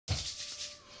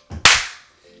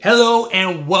Hello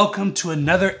and welcome to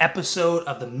another episode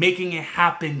of the Making It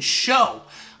Happen show.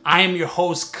 I am your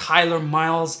host, Kyler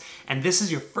Miles, and this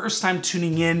is your first time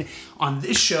tuning in. On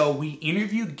this show, we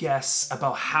interview guests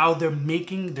about how they're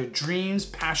making their dreams,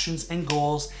 passions, and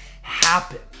goals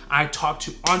happen. I talk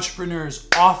to entrepreneurs,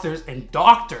 authors, and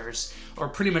doctors, or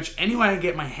pretty much anyone I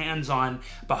get my hands on,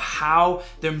 about how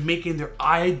they're making their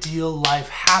ideal life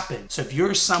happen. So if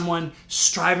you're someone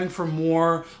striving for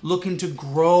more, looking to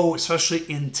grow, especially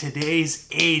in today's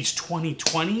age,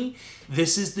 2020,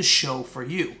 this is the show for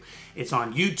you. It's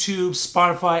on YouTube,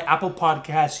 Spotify, Apple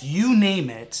Podcasts, you name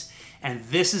it, and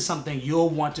this is something you'll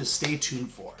want to stay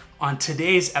tuned for. On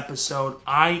today's episode,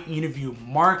 I interview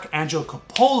Mark Angelo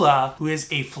Coppola, who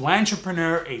is a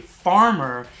philanthropreneur, a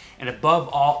farmer, and above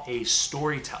all, a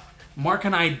storyteller. Mark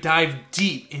and I dive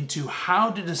deep into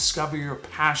how to discover your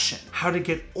passion, how to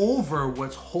get over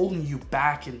what's holding you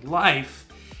back in life,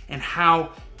 and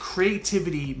how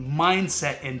creativity,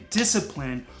 mindset, and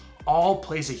discipline all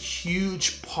plays a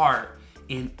huge part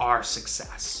in our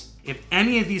success. If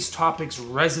any of these topics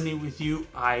resonate with you,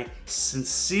 I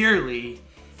sincerely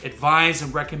advise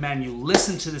and recommend you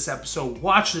listen to this episode,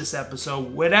 watch this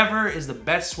episode, whatever is the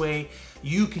best way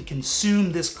you can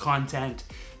consume this content.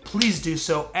 Please do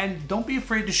so, and don't be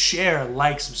afraid to share,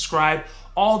 like, subscribe,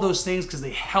 all those things, because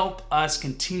they help us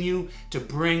continue to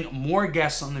bring more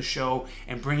guests on the show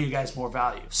and bring you guys more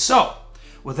value. So,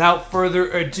 without further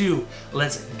ado,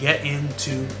 let's get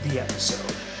into the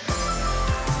episode.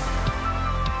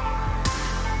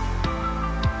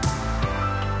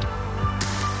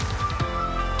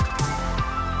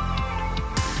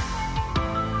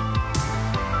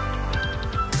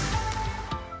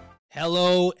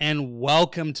 Hello and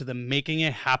welcome to the Making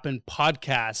It Happen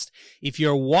podcast. If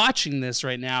you're watching this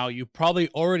right now, you probably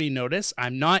already noticed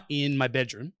I'm not in my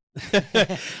bedroom.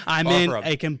 I'm in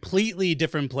a completely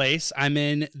different place. I'm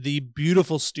in the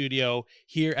beautiful studio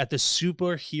here at the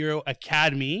Superhero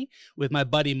Academy with my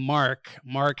buddy Mark.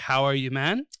 Mark, how are you,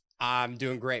 man? I'm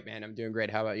doing great, man. I'm doing great.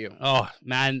 How about you? Oh,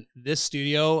 man, this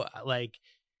studio,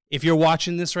 if you're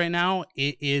watching this right now,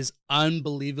 it is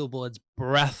unbelievable. It's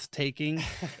breathtaking.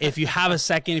 If you have a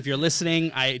second, if you're listening,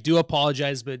 I do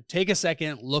apologize, but take a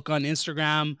second, look on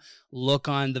Instagram, look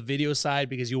on the video side,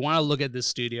 because you want to look at this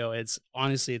studio. It's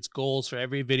honestly, it's goals for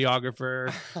every videographer.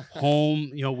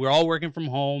 Home, we're all working from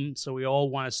home, so we all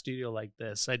want a studio like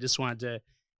this. I just wanted to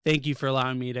thank you for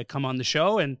allowing me to come on the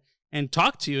show and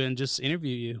talk to you and just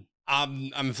interview you.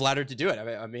 I'm flattered to do it.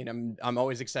 I mean, I'm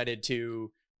always excited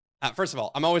to. First of all,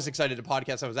 I'm always excited to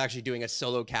podcast. I was actually doing a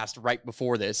solo cast right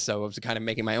before this, so I was kind of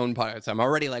making my own podcast. I'm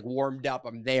already warmed up.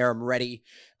 I'm there. I'm ready.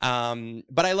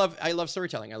 But I love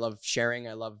storytelling. I love sharing.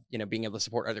 I love being able to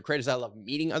support other creators. I love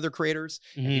meeting other creators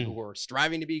and people who are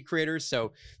striving to be creators.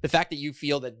 So the fact that you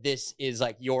feel that this is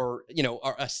your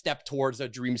a step towards a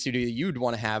dream studio that you'd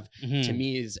want to have to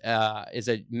me is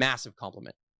a massive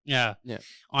compliment. Yeah.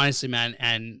 Honestly, man.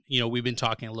 And, we've been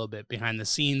talking a little bit behind the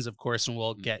scenes, of course, and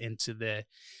we'll get into the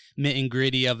nit and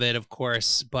gritty of it, of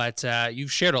course. But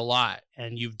you've shared a lot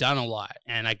and you've done a lot.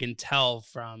 And I can tell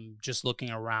from just looking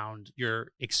around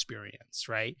your experience,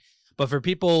 right? But for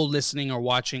people listening or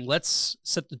watching, let's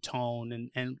set the tone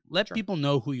and let people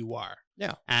know who you are.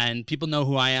 Yeah. And people know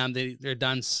who I am. They're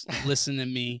done listening to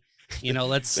me. They don't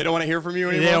want to hear from you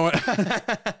anymore.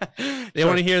 They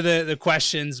want to hear the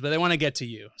questions, but they want to get to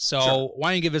you. So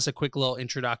why don't you give us a quick little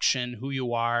introduction, who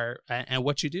you are and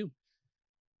what you do?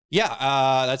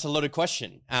 Yeah, that's a loaded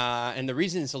question. And the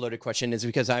reason it's a loaded question is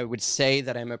because I would say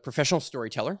that I'm a professional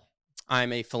storyteller,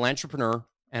 I'm a philanthropreneur,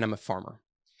 and I'm a farmer.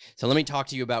 So let me talk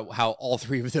to you about how all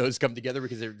three of those come together,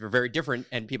 because they're very different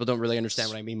and people don't really understand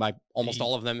what I mean by almost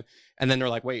all of them. And then they're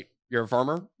like, wait, you're a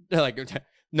farmer? They're like,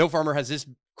 no farmer has this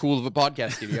cool of a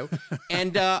podcast studio.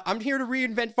 And I'm here to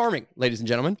reinvent farming, ladies and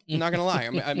gentlemen. I'm not gonna lie.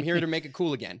 I'm here to make it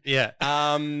cool again. Yeah.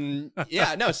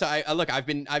 So I've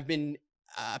been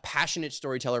a passionate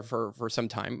storyteller for some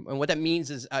time. And what that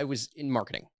means is I was in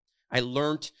marketing. I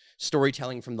learned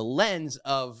storytelling from the lens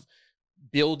of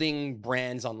building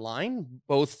brands online,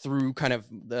 both through kind of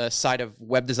the side of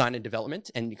web design and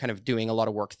development and kind of doing a lot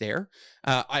of work there.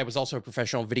 I was also a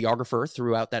professional videographer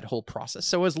throughout that whole process.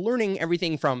 So I was learning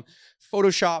everything from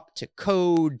Photoshop to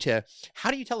code to how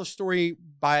do you tell a story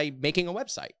by making a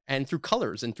website, and through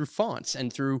colors and through fonts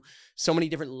and through so many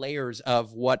different layers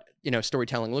of what,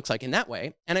 storytelling looks like in that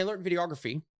way. And I learned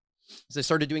videography As I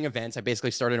started doing events, I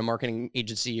basically started a marketing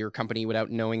agency or company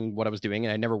without knowing what I was doing.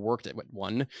 And I never worked at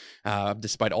one,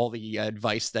 despite all the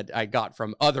advice that I got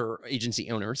from other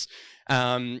agency owners.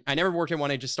 I never worked at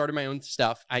one. I just started my own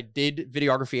stuff. I did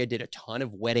videography. I did a ton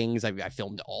of weddings. I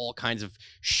filmed all kinds of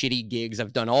shitty gigs.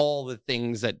 I've done all the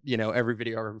things that, every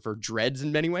videographer dreads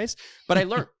in many ways, but I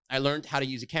learned. I learned how to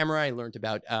use a camera. I learned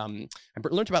about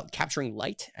capturing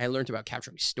light. I learned about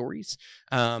capturing stories.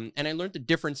 And I learned the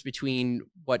difference between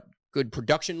what good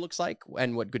production looks like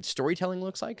and what good storytelling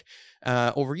looks like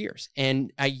over years.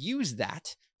 And I use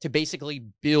that to basically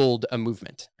build a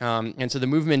movement. And so the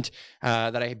movement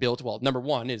that I built, well, number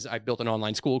one is I built an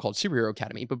online school called Superhero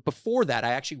Academy. But before that, I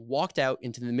actually walked out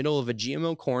into the middle of a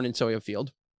GMO corn and soya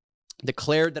field,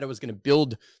 declared that I was going to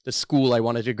build the school I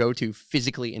wanted to go to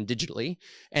physically and digitally,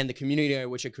 and the community I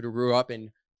wish I could have grew up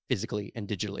in physically and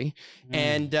digitally.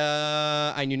 And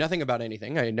I knew nothing about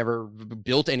anything. I had never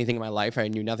built anything in my life. I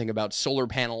knew nothing about solar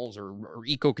panels or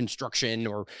eco-construction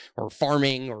or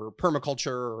farming or permaculture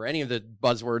or any of the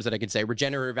buzzwords that I could say,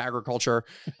 regenerative agriculture,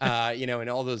 in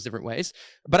all those different ways.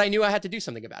 But I knew I had to do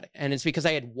something about it. And it's because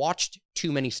I had watched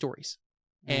too many stories.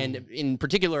 And in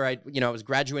particular, I was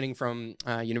graduating from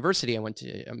university.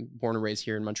 I'm born and raised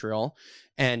here in Montreal,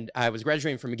 and I was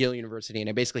graduating from McGill University, and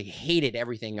I basically hated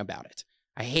everything about it.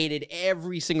 I hated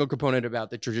every single component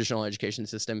about the traditional education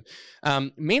system,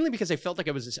 mainly because I felt like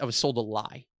I was sold a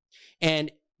lie,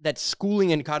 and that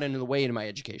schooling had got into the way of my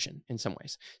education in some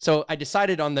ways. So I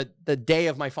decided on the day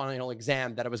of my final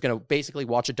exam that I was going to basically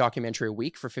watch a documentary a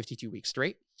week for 52 weeks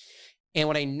straight. And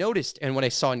what I noticed and what I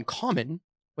saw in common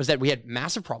was that we had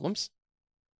massive problems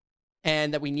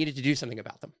and that we needed to do something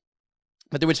about them.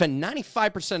 But they would spend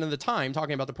 95% of the time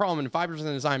talking about the problem and 5% of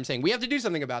the time saying, we have to do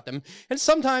something about them. And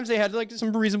sometimes they had like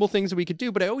some reasonable things that we could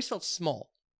do, but I always felt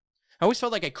small. I always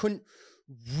felt like I couldn't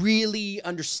really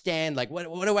understand, like, what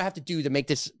do I have to do to make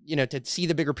this, to see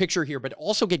the bigger picture here, but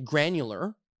also get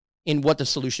granular in what the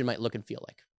solution might look and feel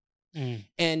like.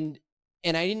 And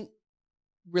I didn't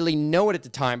really know it at the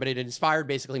time, but it inspired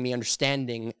basically me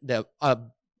understanding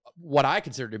what I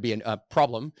consider to be a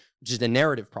problem, which is the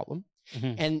narrative problem.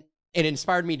 And it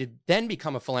inspired me to then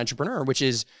become a philanthropreneur, which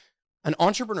is an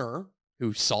entrepreneur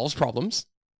who solves problems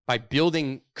by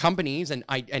building companies and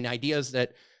ideas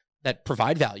that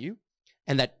provide value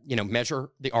and that, measure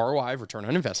the ROI, return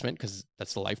on investment, because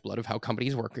that's the lifeblood of how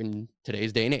companies work in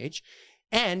today's day and age,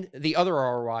 and the other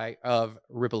ROI of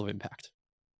ripple of impact.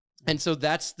 And so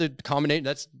that's the combination.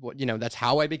 That's what, that's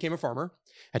how I became a farmer.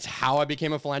 That's how I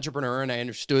became a philanthropreneur. And I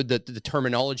understood the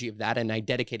terminology of that, and I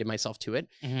dedicated myself to it.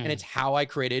 And it's how I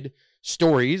created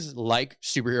stories like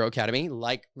Superhero Academy,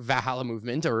 like Valhalla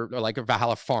Movement, or like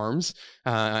Valhalla Farms,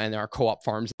 and our co-op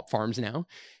farms now.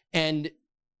 And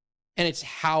it's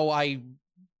how I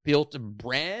built a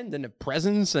brand and a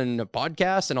presence and a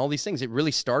podcast and all these things. It really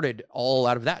started all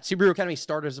out of that. Superhero Academy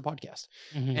started as a podcast,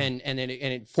 and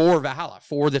it for Valhalla,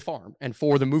 for the farm, and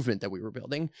for the movement that we were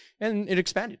building, and it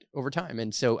expanded over time.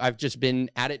 And so I've just been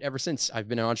at it ever since. I've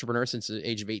been an entrepreneur since the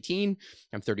age of 18.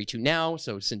 I'm 32 now,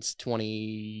 so since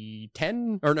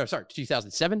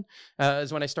 2007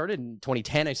 is when I started. In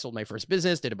 2010, I sold my first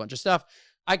business, did a bunch of stuff.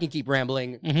 I can keep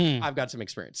rambling. I've got some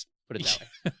experience. Put it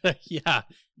that way. Yeah,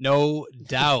 no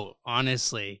doubt,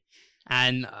 honestly.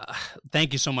 And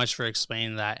thank you so much for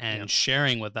explaining that and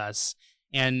sharing with us.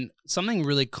 And something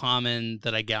really common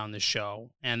that I get on the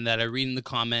show and that I read in the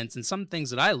comments, and some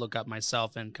things that I look up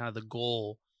myself, and kind of the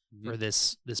goal for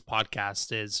this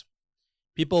podcast is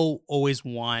people always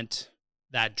want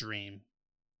that dream,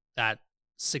 that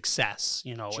success,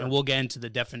 and we'll get into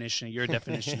your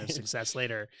definition of success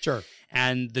later. Sure.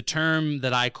 And the term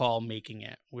that I call making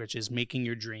it, which is making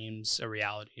your dreams a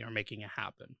reality or making it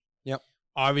happen. Yep.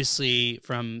 Obviously,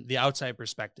 from the outside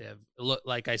perspective,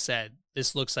 like I said,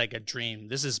 this looks like a dream.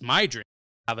 This is my dream.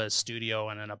 I have a studio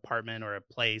and an apartment or a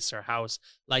place or house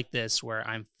like this where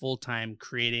I'm full-time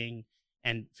creating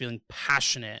and feeling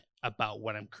passionate about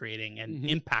what I'm creating and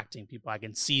impacting people. I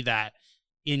can see that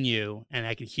in you, and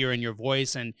I can hear in your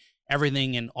voice, and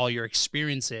everything and all your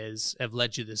experiences have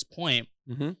led you to this point.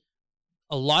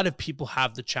 A lot of people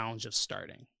have the challenge of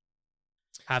starting,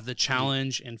 have the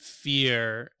challenge and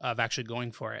fear of actually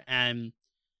going for it. And,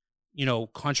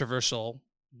 controversial,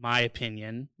 my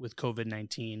opinion, with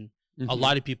COVID-19, a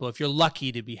lot of people, if you're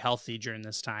lucky to be healthy during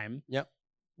this time,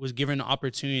 was given an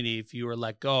opportunity, if you were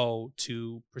let go,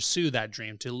 to pursue that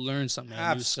dream, to learn something,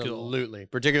 a new skill. Absolutely.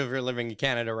 Particularly if you're living in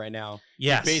Canada right now.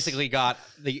 Yes. You basically got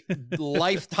the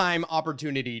lifetime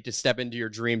opportunity to step into your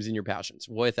dreams and your passions,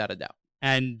 without a doubt.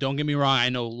 And don't get me wrong, I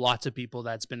know lots of people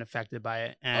that's been affected by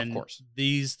it. And of course,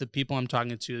 the people I'm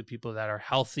talking to, the people that are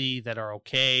healthy, that are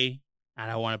okay, And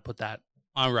I want to put that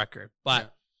on record.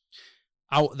 But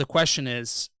Yeah. the question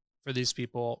is for these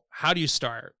people, how do you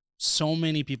start? So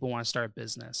many people want to start a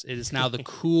business. It is now the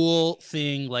cool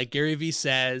thing, like Gary Vee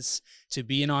says, to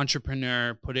be an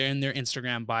entrepreneur, put it in their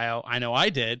Instagram bio. I know I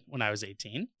did when I was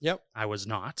 18. Yep. I was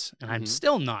not, and I'm Mhm.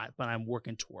 still not, but I'm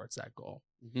working towards that goal.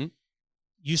 Mm-hmm.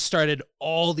 You started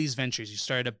all these ventures. You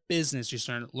started a business. You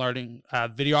started learning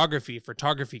videography,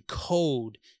 photography,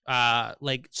 code,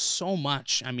 like so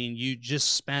much. I mean, you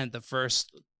just spent the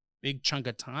first big chunk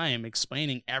of time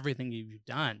explaining everything you've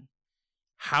done.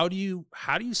 How do you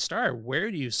start?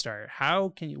 Where do you start?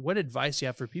 What advice do you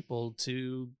have for people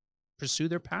to pursue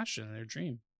their passion and their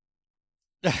dream?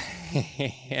 It's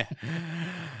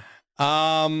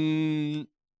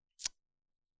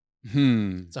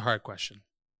a hard question.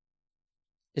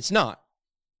 It's not.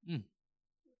 Mm.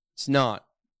 It's not.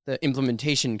 The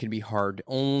implementation can be hard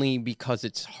only because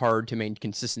it's hard to maintain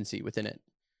consistency within it.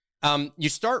 You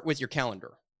start with your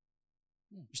calendar.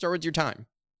 You start with your time.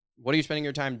 What are you spending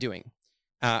your time doing?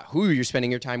 Who are you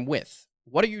spending your time with?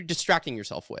 What are you distracting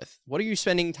yourself with? What are you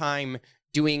spending time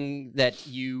doing that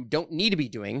you don't need to be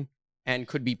doing and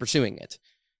could be pursuing it?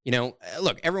 You know,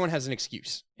 look, everyone has an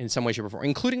excuse in some way, shape, or form,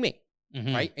 including me,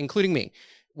 right? Including me.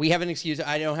 We have an excuse.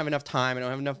 I don't have enough time. I don't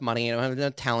have enough money. I don't have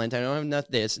enough talent. I don't have enough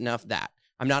this, enough that.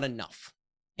 I'm not enough.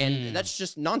 And that's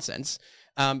just nonsense.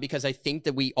 Because I think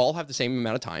that we all have the same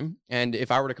amount of time. And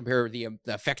if I were to compare the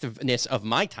effectiveness of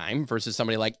my time versus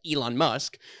somebody like Elon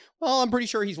Musk, well, I'm pretty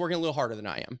sure he's working a little harder than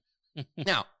I am.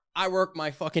 Now, I work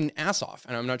my fucking ass off.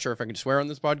 And I'm not sure if I can swear on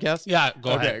this podcast. Yeah,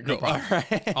 go ahead. Cool. No problem. All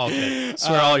right. All good.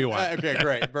 Swear all you want. Okay,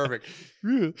 great. Perfect.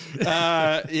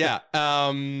 Yeah.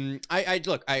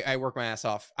 I work my ass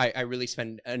off. I really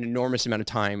spend an enormous amount of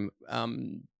time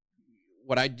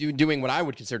doing what I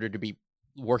would consider to be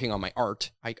working on my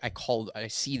art. I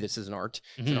see this as an art.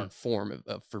 It's an art form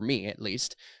for me, at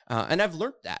least. And I've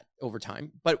learned that over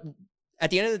time. But at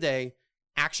the end of the day,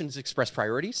 actions express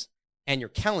priorities, and your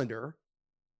calendar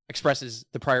expresses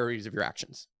the priorities of your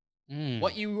actions.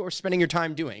 What you are spending your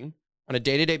time doing on a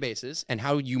day-to-day basis and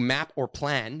how you map or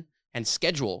plan and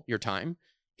schedule your time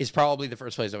is probably the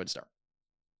first place I would start.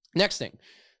 Next thing,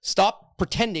 stop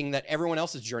pretending that everyone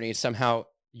else's journey is somehow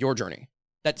your journey,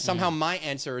 that somehow my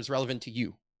answer is relevant to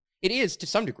you. It is to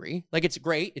some degree. Like, it's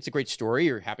great. It's a great story.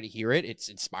 You're happy to hear it. It's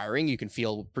inspiring. You can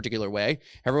feel a particular way.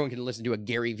 Everyone can listen to a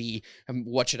Gary Vee,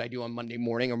 what should I do on Monday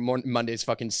morning, or Mondays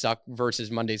fucking suck versus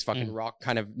Mondays fucking rock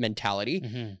kind of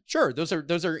mentality. Sure, those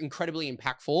are incredibly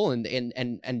impactful, and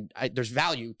there's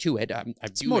value to it.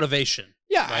 It's motivation.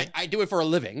 Yeah, right? I do it for a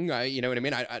living. You know what I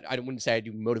mean? I wouldn't say I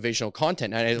do motivational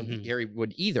content. I don't think Gary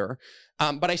would either.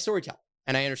 But I storytell.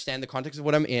 And I understand the context of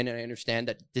what I'm in, and I understand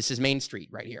that this is Main Street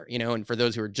right here, you know. And for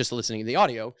those who are just listening to the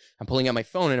audio, I'm pulling out my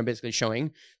phone and I'm basically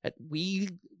showing that we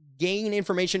gain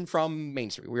information from Main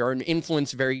Street. We are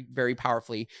influenced very, very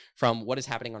powerfully from what is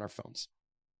happening on our phones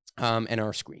and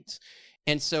our screens.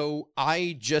 And so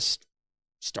I just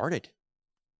started.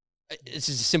 It's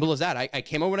as simple as that. I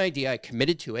came up with an idea, I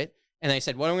committed to it, and I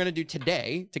said, what am I going to do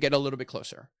today to get a little bit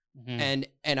closer? And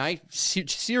I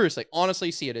seriously, honestly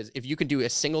see it as, if you can do a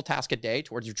single task a day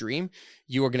towards your dream,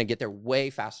 you are going to get there way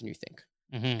faster than you think.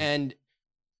 And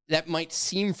that might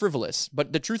seem frivolous,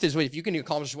 but the truth is, if you can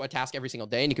accomplish a task every single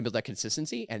day and you can build that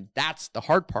consistency, and that's the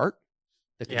hard part,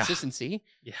 the consistency,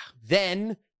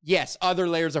 then yes, other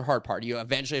layers are hard part. You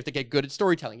eventually have to get good at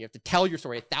storytelling. You have to tell your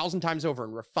story 1,000 times over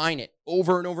and refine it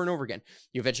over and over and over again.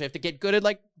 You eventually have to get good at,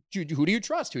 like, who do you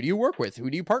trust? Who do you work with? Who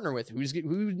do you partner with?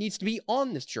 Who needs to be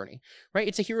on this journey, right?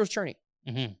 It's a hero's journey.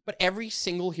 But every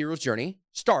single hero's journey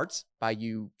starts by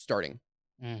you starting.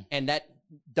 And that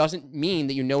doesn't mean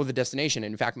that you know the destination.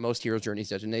 In fact, most hero's journeys'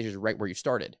 destination is right where you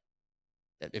started.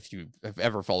 If you have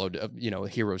ever followed, a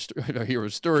hero's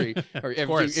story, or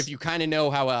if you kind of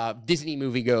know how a Disney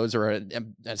movie goes or a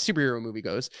superhero movie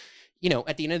goes, you know,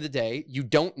 at the end of the day, you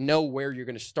don't know where you're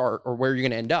going to start or where you're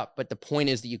going to end up. But the point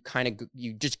is that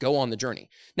you just go on the journey.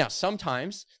 Now,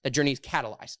 sometimes that journey is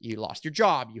catalyzed. You lost your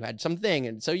job, you had something,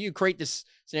 and so you create this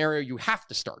scenario. You have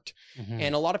to start,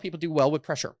 and a lot of people do well with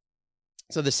pressure.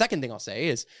 So the second thing I'll say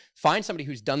is, find somebody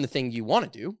who's done the thing you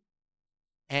want to do,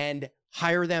 and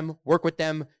hire them, work with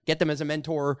them, get them as a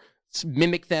mentor,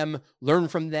 mimic them, learn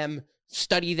from them,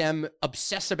 study them,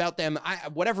 obsess about them.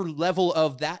 Whatever level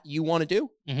of that you want to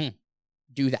do,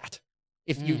 do that.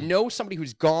 If you know somebody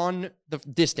who's gone the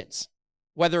distance,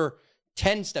 whether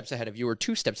 10 steps ahead of you or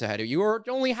 2 steps ahead of you or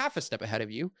only half a step ahead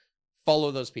of you,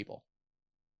 follow those people.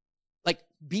 Like,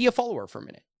 be a follower for a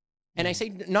minute. And I say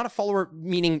not a follower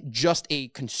meaning just a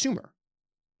consumer,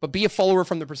 but be a follower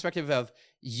from the perspective of,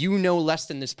 you know less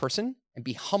than this person, and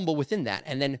be humble within that,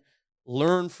 and then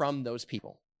learn from those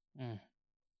people. Mm.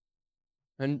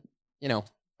 And, you know,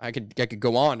 I could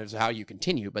go on as how you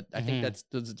continue, but I think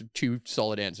those are the two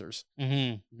solid answers.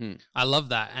 I love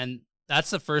that. And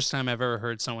that's the first time I've ever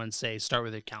heard someone say, start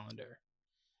with a calendar.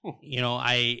 You know,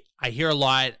 I hear a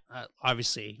lot,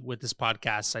 obviously, with this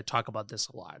podcast, I talk about this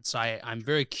a lot. So I'm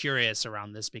very curious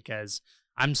around this because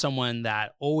I'm someone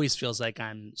that always feels like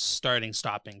I'm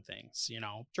stopping things, you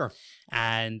know? Sure.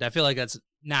 And I feel like that's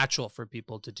natural for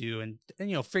people to do. And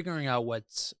you know, figuring out what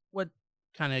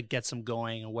kind of gets them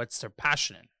going and what's their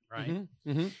passion in,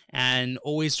 right? And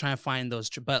always trying to find those,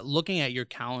 but looking at your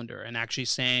calendar and actually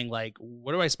saying like,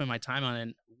 what do I spend my time on?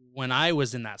 And when I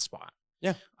was in that spot,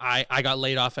 yeah, I got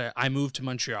laid off. I moved to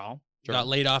Montreal, Sure. got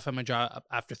laid off at my job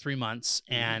after 3 months,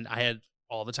 and I had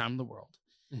all the time in the world.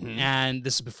 And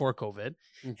this is before COVID.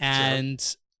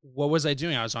 And what was I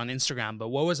doing? I was on Instagram, but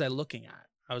what was I looking at?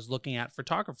 I was looking at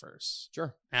photographers.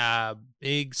 Sure.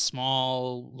 Big,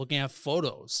 small, looking at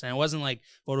photos. And it wasn't like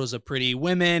photos of pretty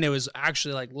women. It was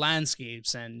actually like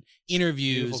landscapes and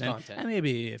interviews and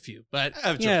maybe a few. But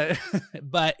yeah,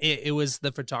 but it was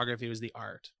the photography, it was the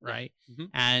art, right?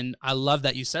 And I love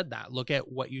that you said that. Look at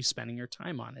what you're spending your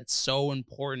time on. It's so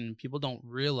important. People don't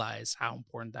realize how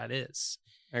important that is.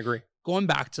 I agree. Going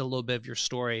back to a little bit of your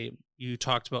story, you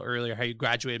talked about earlier how you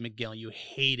graduated McGill. You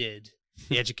hated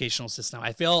the educational system.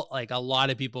 I feel like a lot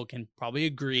of people can probably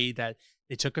agree that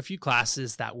they took a few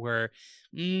classes that were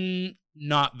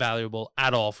not valuable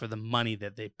at all for the money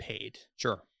that they paid.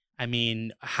 Sure. I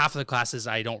mean, half of the classes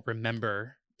I don't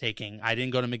remember taking. I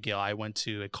didn't go to McGill. I went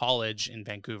to a college in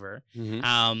Vancouver,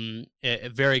 a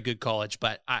very good college,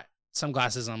 but some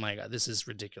classes I'm like, this is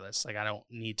ridiculous. Like, I don't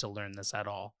need to learn this at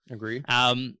all. Agree.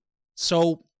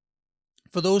 So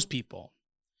for those people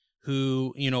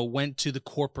who, you know, went to the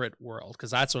corporate world, because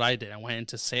that's what I did. I went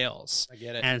into sales. I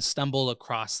get it. And stumbled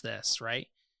across this, right?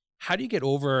 How do you get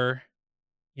over,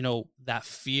 you know, that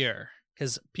fear?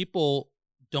 Because people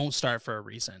don't start for a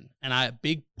reason. And a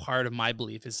big part of my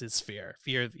belief is this fear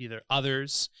of either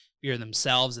others, fear of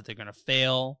themselves, that they're going to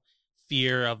fail,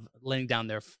 fear of letting down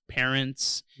their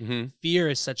parents. Fear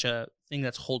is such a thing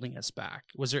that's holding us back.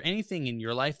 Was there anything in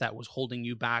your life that was holding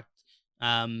you back?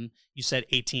 You said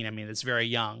 18. I mean, it's very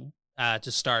young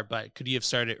to start, but could you have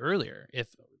started earlier?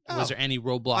 Was there any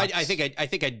roadblocks? I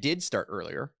think I did start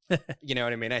earlier. You know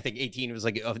what I mean? I think 18 was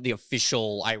like the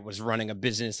official. I was running a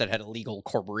business that had a legal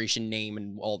corporation name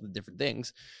and all the different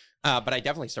things. But I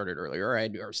definitely started earlier.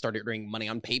 I started earning money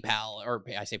on PayPal, or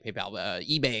I say PayPal,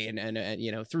 eBay, and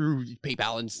you know, through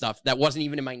PayPal and stuff that wasn't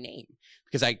even in my name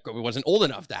because I wasn't old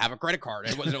enough to have a credit card.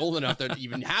 I wasn't old enough to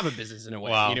even have a business in a way.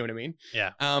 Wow. You know what I mean?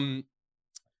 Yeah.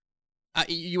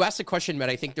 You asked a question, but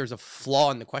I think there's a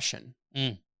flaw in the question.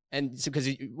 And it's because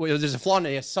there's a flaw in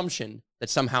the assumption that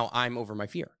somehow I'm over my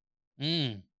fear.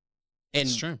 And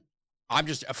it's true. I'm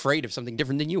just afraid of something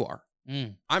different than you are.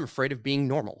 I'm afraid of being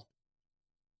normal.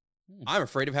 I'm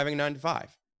afraid of having a 9 to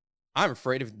 5. I'm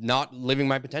afraid of not living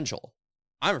my potential.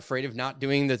 I'm afraid of not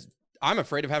doing this. I'm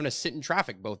afraid of having to sit in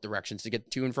traffic both directions to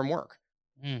get to and from work.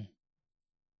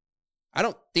 I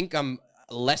don't think I'm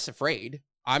less afraid.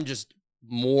 I'm just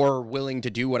more willing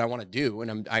to do what I want to do.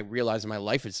 And I realize my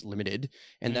life is limited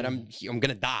and that I'm going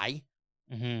to die.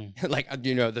 Like,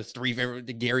 you know,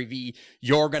 the Gary V,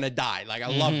 you're going to die. Like, I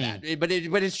love that. But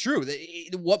it's true.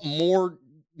 What more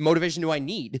motivation do I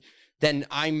need than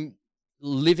I'm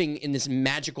living in this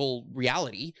magical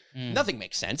reality? Nothing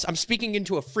makes sense. I'm speaking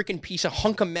into a freaking piece of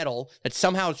hunk of metal that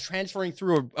somehow is transferring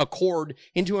through a cord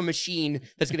into a machine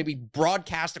that's going to be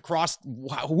broadcast across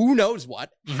who knows what,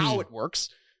 how it works.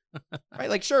 Right?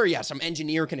 Like, sure, yeah, some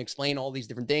engineer can explain all these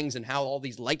different things and how all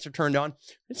these lights are turned on.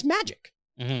 It's magic.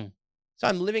 So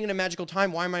I'm living in a magical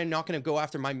time. Why am I not going to go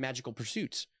after my magical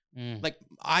pursuits? Like,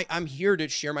 I'm here to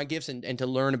share my gifts and to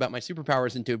learn about my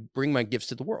superpowers and to bring my gifts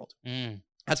to the world.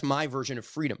 That's my version of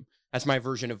freedom. That's my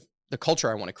version of the culture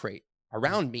I want to create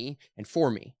around me and for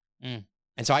me. And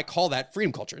so I call that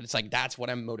freedom culture. It's like, that's what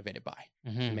I'm motivated by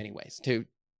in many ways, to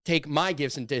take my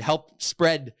gifts and to help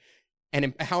spread and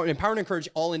empower and encourage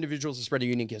all individuals to spread their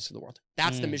unique gifts to the world.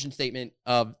 That's the mission statement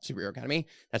of Superhero Academy.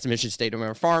 That's the mission statement of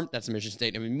our farm. That's the mission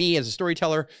statement of me as a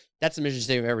storyteller. That's the mission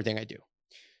statement of everything I do.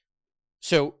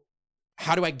 So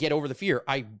how do I get over the fear?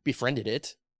 I befriended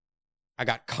it. I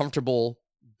got comfortable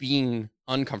being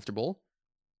uncomfortable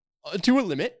to a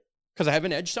limit because I have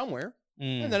an edge somewhere.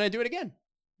 And then I do it again.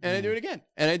 And I do it again.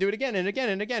 And I do it again and again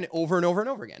and again, over and over and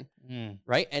over again.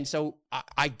 Right? And so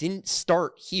I didn't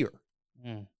start here.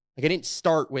 Like, I didn't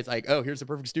start with like, oh, here's the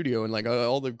perfect studio and like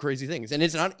all the crazy things. And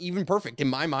it's not even perfect. In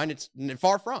my mind, it's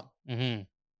far from.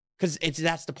 Because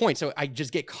that's the point. So I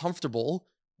just get comfortable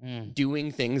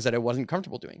doing things that I wasn't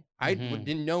comfortable doing. I Mhm.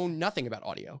 didn't know nothing about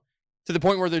audio, to the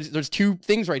point where there's two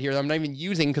things right here that I'm not even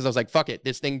using because I was like, fuck it,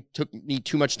 this thing took me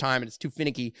too much time and it's too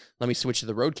finicky. Let me switch to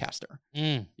the Rodecaster.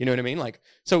 Mm. You know what I mean? Like,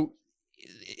 so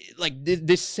like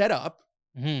this setup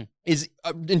Mhm. is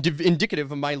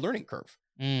indicative of my learning curve.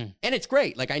 Mm. And it's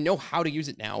great. Like, I know how to use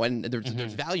it now, and there's Mhm.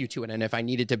 value to it. And if I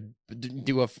needed to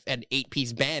do an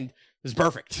 8-piece band, it's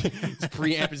perfect. This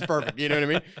preamp is perfect. You know what I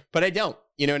mean? But I don't.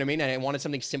 You know what I mean? And I wanted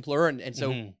something simpler, and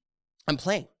so Mhm. I'm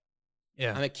playing.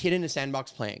 Yeah. I'm a kid in a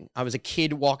sandbox playing. I was a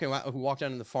kid who walked out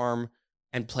on the farm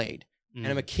and played. And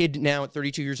I'm a kid now at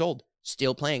 32 years old,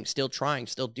 still playing, still trying,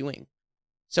 still doing.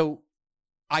 So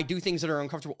I do things that are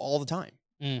uncomfortable all the time.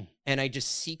 Mm. And I just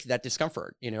seek that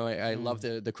discomfort. You know, I love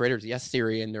the creators, Yes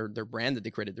Theory, and their brand that they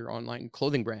created, their online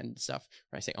clothing brand and stuff.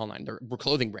 When I say online, their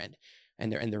clothing brand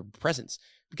and their presence,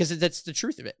 because that's the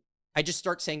truth of it. I just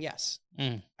start saying yes.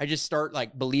 Mm. I just start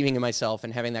like believing in myself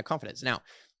and having that confidence. Now,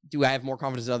 do I have more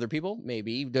confidence than other people?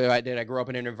 Maybe. Did I grow up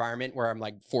in an environment where I'm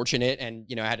like fortunate and,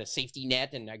 you know, I had a safety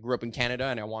net, and I grew up in Canada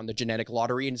and I won the genetic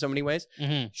lottery in so many ways?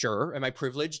 Mhm. Sure. Am I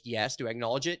privileged? Yes. Do I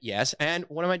acknowledge it? Yes. And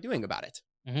what am I doing about it?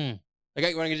 Mhm. Like,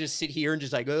 am I gonna just sit here and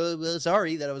just like, oh, well,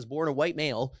 sorry that I was born a white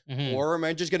male, Mhm. or am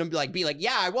I just gonna be like,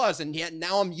 yeah, I was, and yet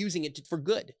now I'm using it for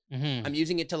good. Mhm. I'm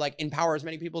using it to like empower as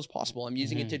many people as possible. I'm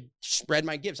using it to spread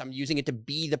my gifts. I'm using it to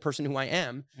be the person who I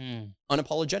am Mm.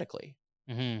 unapologetically.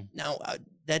 Mhm. Now,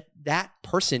 that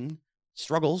person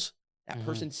struggles. That Mhm.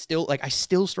 person still, like, I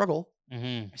still struggle.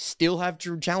 Mhm. I still have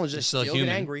true challenges. I You're still still human.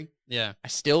 get angry. Yeah. I'm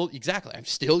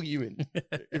still human,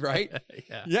 right?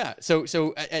 Yeah. Yeah.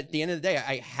 So at the end of the day,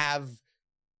 I have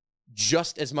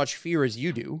just as much fear as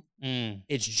you do. Mm.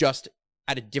 It's just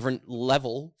at a different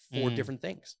level for Mm. different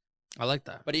things. I like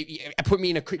that. But if put me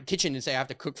in a kitchen and say I have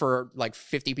to cook for like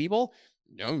 50 people,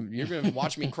 no, you're gonna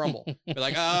watch me crumble. Be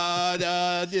like,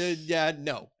 yeah,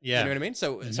 no. Yeah. You know what I mean?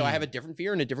 So I have a different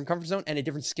fear and a different comfort zone and a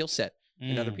different skill set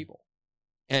than other Mm. people.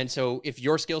 And so if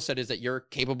your skill set is that you're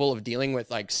capable of dealing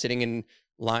with like sitting in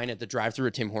line at the drive-through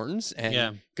at Tim Hortons and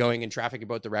Yeah. going in traffic in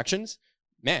both directions,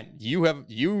 man, you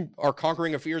are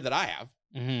conquering a fear that I have.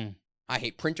 Mhm. I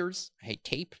hate printers. I hate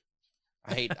tape.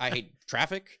 I hate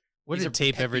traffic. What These did are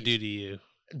tape pet ever peeves. do to you?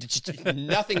 Just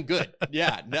nothing good.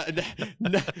 Yeah,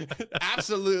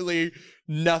 absolutely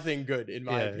nothing good in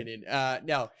my Yeah. opinion.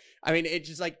 No, I mean, it's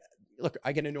just like, look,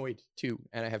 I get annoyed too,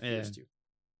 and I have fears Yeah. too.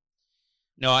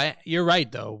 No, you're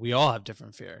right though. We all have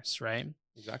different fears, right?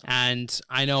 Exactly. And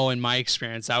I know in my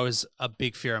experience, that was a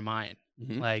big fear of mine.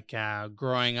 Mhm. Like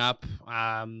growing up,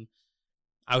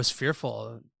 I was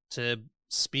fearful to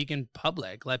speak in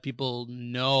public, let people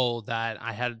know that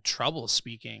I had trouble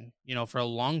speaking, you know, for a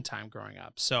long time growing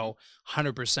up. So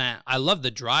 100%. I love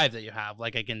the drive that you have.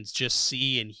 Like I can just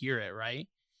see and hear it, right?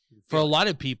 For a lot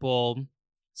of people,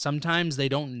 sometimes they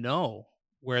don't know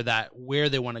where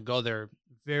they want to go.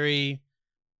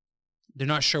 They're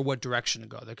not sure what direction to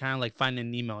go. They're kind of like finding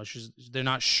Nemo. They're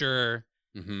not sure,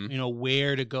 Mhm. you know,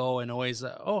 where to go, and always,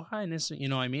 oh, hi, Nissa, you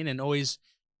know what I mean? And always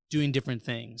doing different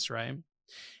things, right?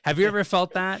 Have you ever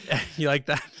felt that? You like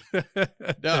that?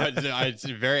 No, it's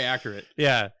very accurate.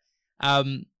 Yeah.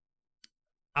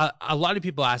 A lot of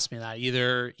people ask me that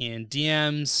either in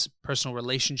DMs, personal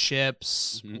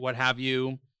relationships, Mhm. what have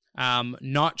you.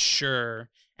 Not sure.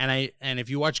 And if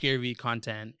you watch Gary Vee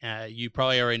content, you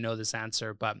probably already know this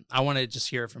answer, but I want to just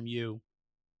hear it from you.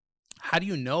 How do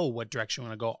you know what direction you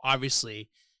want to go? Obviously,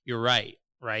 you're right?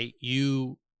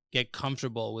 You get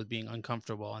comfortable with being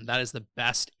uncomfortable, and that is the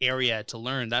best area to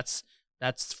learn. That's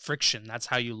friction. That's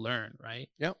how you learn, right?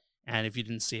 Yep. And if you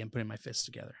didn't see, I'm putting my fists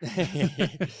together.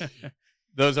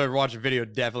 Those who watched the video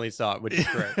definitely saw it, which is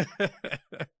great.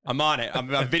 I'm on it. I'm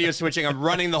video switching. I'm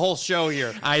running the whole show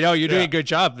here. I know you're doing Yeah. a good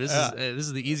job. This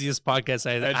is the easiest podcast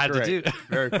I That's had great. to do.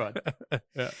 Very fun.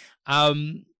 Yeah.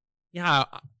 Yeah.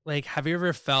 Like, have you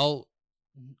ever felt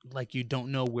like you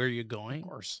don't know where you're going? Of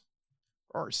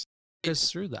course. Take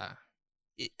us through that.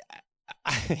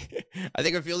 I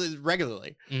think I feel this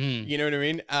regularly. Mhm. You know what I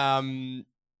mean?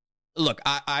 Look,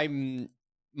 I'm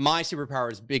my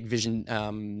superpower is big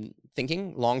vision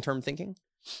thinking, long-term thinking,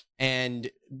 and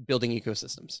building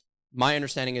ecosystems. My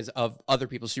understanding is of other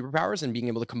people's superpowers and being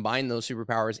able to combine those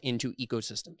superpowers into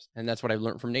ecosystems. And that's what I've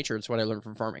learned from nature. It's what I learned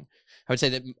from farming. I would say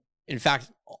that, in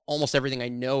fact, almost everything I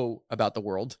know about the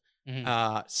world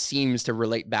Mhm. seems to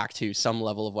relate back to some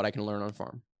level of what I can learn on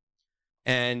farm.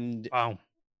 And Wow.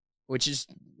 which is,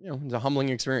 you know, it's a humbling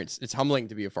experience. It's humbling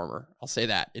to be a farmer. I'll say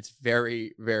that. It's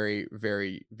very, very,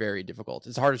 very, very difficult.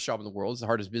 It's the hardest job in the world. It's the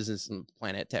hardest business on the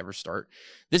planet to ever start.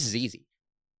 This is easy.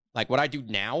 Like what I do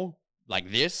now,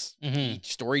 like this, Mhm.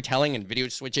 storytelling and video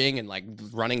switching and like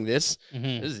running this,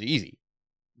 Mhm. this is easy.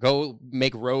 go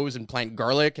make rows and plant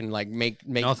garlic and like make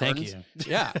No, thank gardens.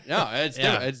 you. Yeah, no, it's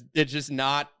it's just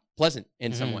not pleasant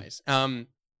in some ways.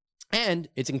 And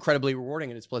it's incredibly rewarding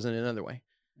and it's pleasant in another way.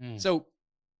 So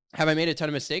have I made a ton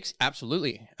of mistakes?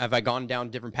 Absolutely. Have I gone down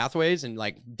different pathways and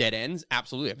like dead ends?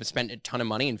 Absolutely. Have I spent a ton of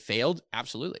money and failed?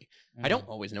 Absolutely. I don't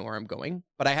always know where I'm going,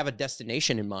 but I have a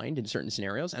destination in mind in certain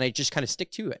scenarios and I just kind of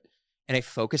stick to it. And I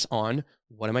focus on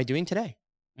what am I doing today?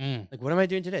 Like, what am I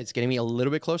doing today? It's getting me a little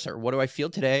bit closer. What do I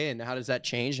feel today? And how does that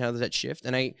change? How does that shift?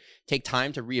 And I take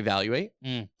time to reevaluate.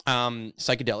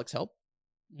 Psychedelics help.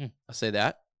 I'll say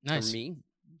that. Nice. For me,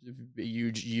 a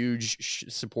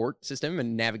huge support system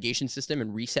and navigation system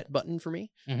and reset button for me.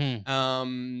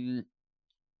 Mentorship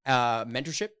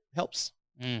helps.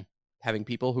 Having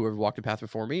people who have walked a path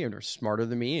before me and are smarter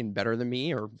than me and better than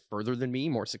me or further than me,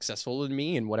 more successful than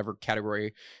me in whatever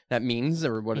category that means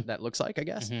or what that looks like, I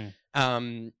guess.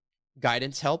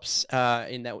 Guidance helps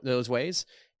in those ways.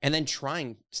 And then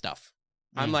trying stuff.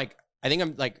 I'm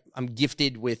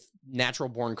gifted with natural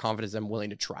born confidence. I'm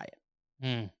willing to try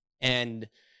it. And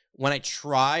when I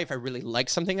try, if I really like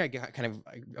something, I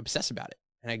obsess about it.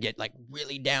 And I get like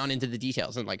really down into the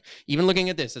details. And like, even looking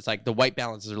at this, it's like the white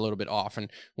balances are a little bit off and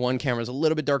one camera is a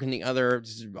little bit darker than the other,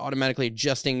 just automatically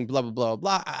adjusting, blah, blah, blah,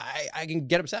 blah. I can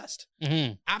get obsessed.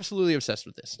 Absolutely obsessed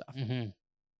with this stuff.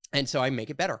 And so I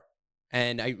make it better.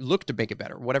 And I look to make it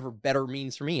better, whatever better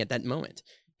means for me at that moment.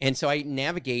 And so I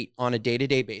navigate on a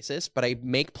day-to-day basis, but I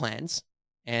make plans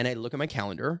and I look at my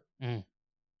calendar and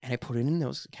I put it in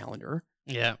those calendar.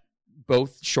 Yeah.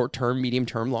 Both short-term,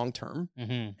 medium-term, long-term.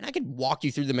 And I could walk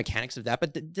you through the mechanics of that,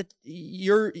 but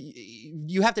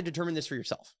you have to determine this for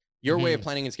yourself. Your way of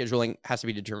planning and scheduling has to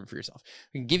be determined for yourself.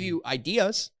 We can give you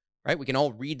ideas, right? We can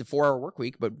all read the 4-hour work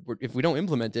week, but if we don't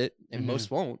implement it, and most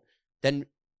won't, then,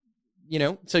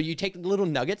 so you take little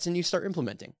nuggets and you start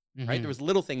implementing, right? There was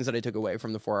little things that I took away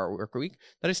from the 4-hour work week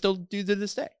that I still do to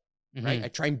this day, right? I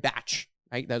try and batch,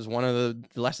 right? That was one of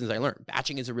the lessons I learned.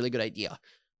 Batching is a really good idea.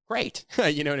 Great.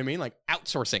 You know what I mean? Like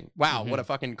outsourcing. Wow. What a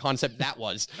fucking concept that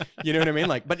was. You know what I mean?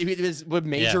 Like, but it was a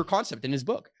major concept in his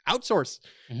book. Outsource.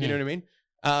 You know what I mean?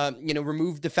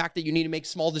 Remove the fact that you need to make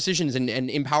small decisions and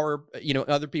empower,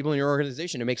 other people in your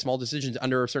organization to make small decisions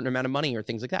under a certain amount of money or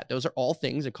things like that. Those are all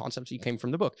things and concepts that came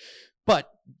from the book. But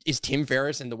is Tim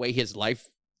Ferriss and the way his life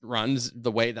runs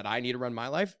the way that I need to run my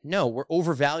life? No, we're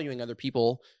overvaluing other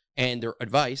people and their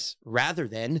advice rather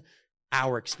than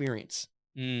our experience.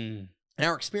 And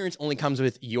our experience only comes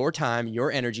with your time,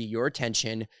 your energy, your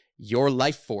attention, your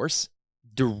life force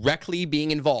directly being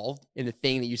involved in the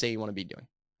thing that you say you want to be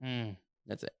doing.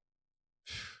 That's it.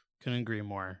 Couldn't agree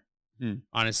more.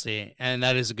 Honestly. And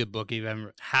that is a good book.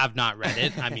 Even have not read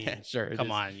it. I mean, sure, come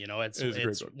on, it's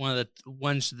one of the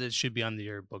ones that should be on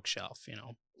your bookshelf,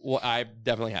 Well, I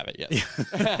definitely have it, yes.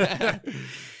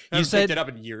 You said picked it up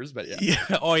in years, but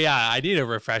yeah. Oh yeah, I need a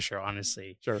refresher,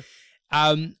 honestly. Sure.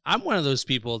 I'm one of those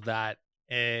people that,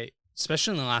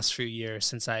 especially in the last few years,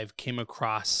 since I've came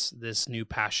across this new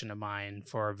passion of mine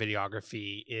for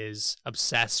videography, is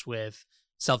obsessed with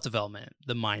self-development,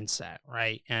 the mindset,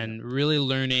 right? And really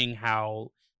learning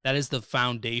how that is the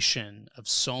foundation of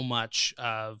so much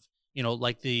of,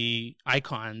 like the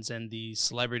icons and the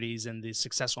celebrities and the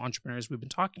successful entrepreneurs we've been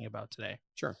talking about today.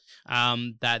 Sure.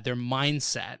 That their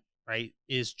mindset, right,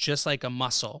 is just like a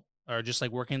muscle. Or just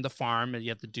like working the farm, and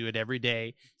you have to do it every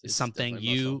day. It's something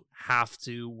you have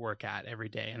to work at every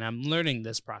day. And I'm learning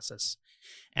this process.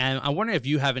 And I wonder if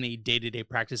you have any day-to-day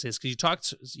practices,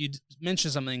 because you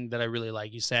mentioned something that I really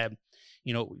like. You said,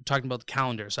 talking about the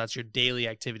calendar, so that's your daily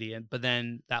activity, but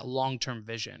then that long-term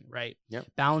vision, right? Yep.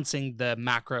 Balancing the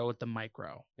macro with the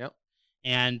micro. Yep.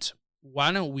 And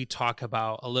why don't we talk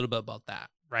a little bit about that,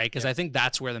 right? Because I think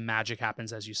that's where the magic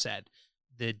happens, as you said.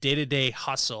 The day-to-day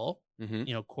hustle,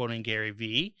 quoting Gary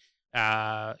Vee,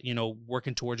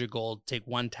 working towards your goal, take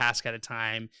one task at a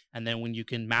time. And then when you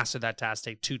can master that task,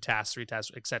 take 2 tasks, 3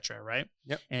 tasks, etc. Right.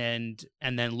 Yep. And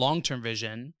then long-term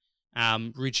vision,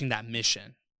 reaching that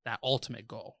mission, that ultimate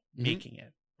goal, making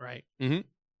it right.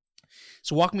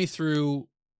 So walk me through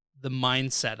the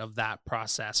mindset of that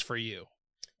process for you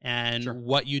and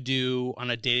what you do on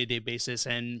a day-to-day basis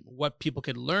and what people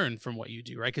could learn from what you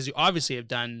do, right? Because you obviously have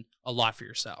done a lot for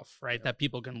yourself, right? That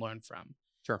people can learn from.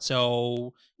 Sure.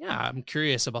 So yeah, I'm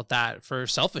curious about that for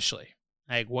selfishly.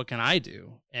 Like, what can I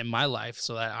do in my life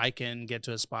so that I can get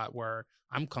to a spot where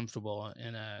I'm comfortable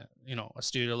in a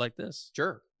studio like this?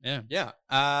 Sure. Yeah. Yeah.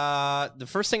 The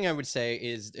first thing I would say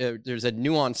is there's a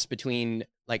nuance between,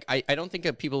 like, I don't think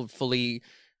that people fully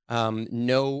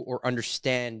know or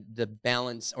understand the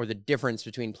balance or the difference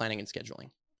between planning and scheduling.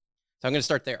 So I'm going to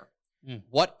start there.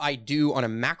 What I do on a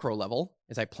macro level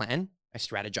is I plan I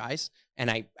strategize, and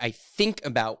I think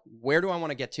about where do I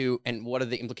want to get to and what are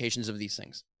the implications of these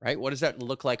things, right? What does that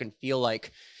look like and feel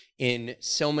like in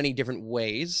so many different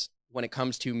ways when it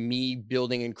comes to me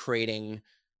building and creating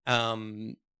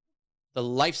the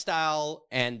lifestyle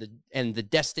and the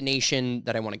destination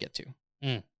that I want to get to.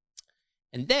 Mm.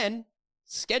 And then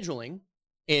scheduling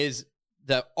is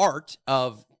the art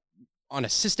of, on a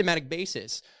systematic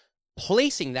basis,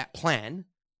 placing that plan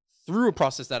through a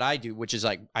process that I do, which is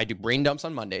like I do brain dumps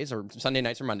on Mondays or Sunday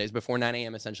nights or Mondays before 9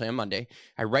 a.m. essentially on Monday.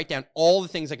 I write down all the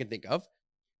things I can think of,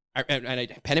 and I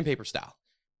pen and paper style.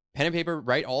 Pen and paper,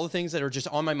 write all the things that are just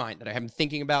on my mind that I have been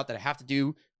thinking about that I have to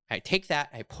do. I take that,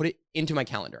 I put it into my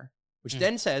calendar, which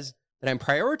then says that I'm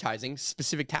prioritizing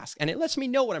specific tasks, and it lets me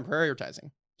know what I'm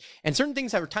prioritizing. And certain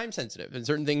things are time sensitive, and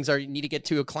certain things are need to get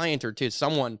to a client or to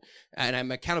someone, and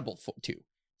I'm accountable to.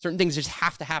 Certain things just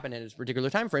have to happen in a particular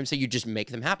time frame, so you just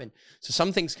make them happen. So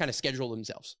some things kind of schedule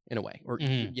themselves in a way, or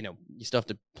you know, you still have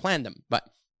to plan them. But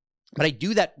I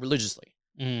do that religiously.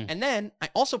 And then I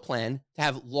also plan to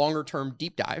have longer term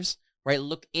deep dives where I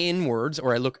look inwards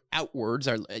or I look outwards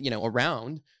or, you know,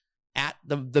 around at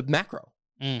the macro.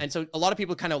 And so a lot of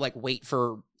people kind of like wait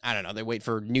for, I don't know, they wait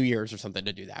for New Year's or something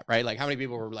to do that, right? Like how many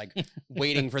people were like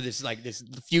waiting for this, like this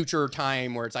future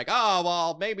time where it's like, oh,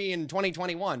 well, maybe in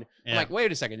 2021. Yeah. I'm like,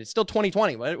 wait a second, it's still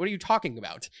 2020. What are you talking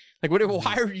about? Like,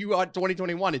 why are you on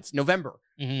 2021? It's November.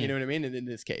 You know what I mean? In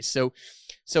this case.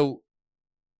 So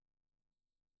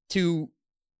to,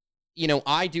 you know,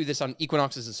 I do this on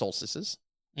equinoxes and solstices.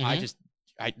 I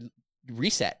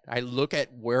reset. I look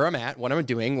at where I'm at, what I'm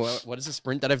doing, what is the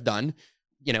sprint that I've done.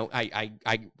 You know, I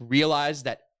realize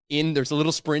that there's a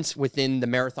little sprints within the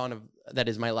marathon that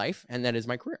is my life and that is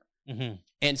my career.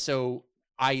 And so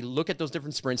I look at those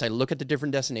different sprints, I look at the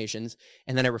different destinations,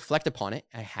 and then I reflect upon it.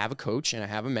 I have a coach and I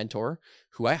have a mentor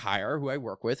who I hire, who I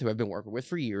work with, who I've been working with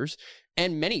for years,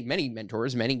 and many, many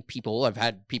mentors, many people. I've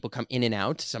had people come in and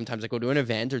out. Sometimes I go to an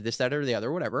event or this, that, or the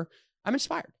other, whatever. I'm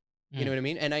inspired. You know what I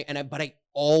mean? But I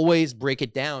always break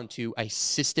it down to I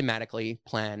systematically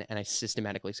plan and I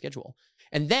systematically schedule.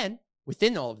 And then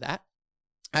within all of that,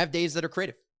 I have days that are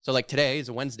creative. So like today is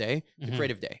a Wednesday, it's a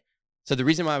creative day. So the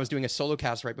reason why I was doing a solo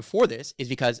cast right before this is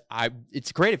because it's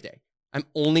a creative day. I'm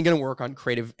only going to work on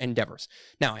creative endeavors.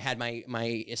 Now I had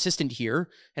my assistant here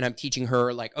and I'm teaching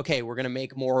her like, okay, we're going to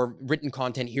make more written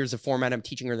content. Here's the format. I'm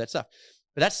teaching her that stuff.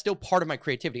 But that's still part of my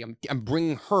creativity. I'm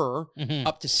bringing her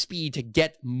up to speed to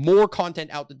get more content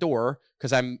out the door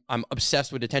because I'm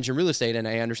obsessed with attention real estate and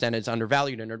I understand it's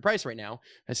undervalued and underpriced right now.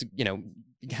 You know,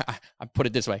 I put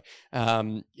it this way: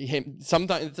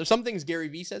 sometimes some things Gary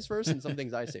Vee says first, and some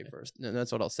things I say first. And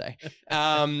that's what I'll say.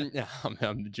 No,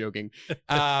 I'm joking.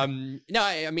 No,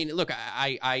 I mean, look,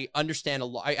 I understand a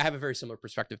lot. I have a very similar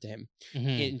perspective to him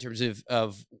in terms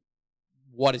of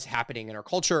what is happening in our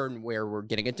culture and where we're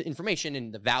getting into information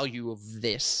and the value of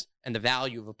this and the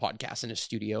value of a podcast in a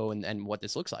studio and what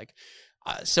this looks like.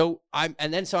 So I'm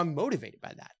motivated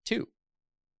by that too.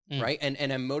 Right.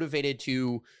 And I'm motivated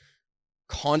to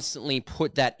constantly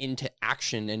put that into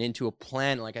action and into a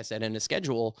plan, like I said, and a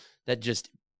schedule that just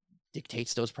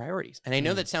dictates those priorities. And I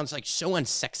know that sounds like so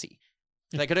unsexy.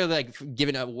 I could have like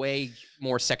given a way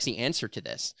more sexy answer to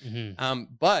this.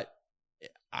 But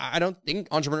I don't think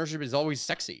entrepreneurship is always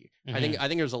sexy. I think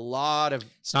there's a lot of...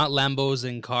 It's not Lambos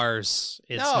and cars.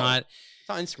 It's not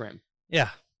Instagram. Yeah,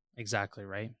 exactly.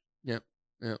 Right. Yeah.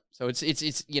 So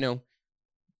it's, you know,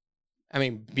 I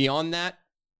mean, beyond that,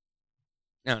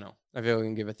 I don't know. I feel we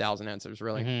can give 1,000 answers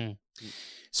really.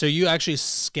 So you actually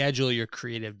schedule your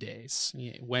creative days.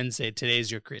 Wednesday, today's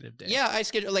your creative day. Yeah. I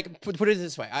schedule, like, put it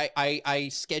this way. I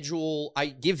schedule, I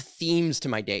give themes to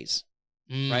my days.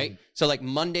 Right. So like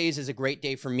Mondays is a great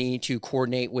day for me to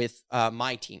coordinate with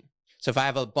my team. So if I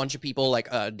have a bunch of people, like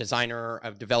a designer,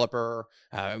 a developer,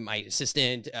 my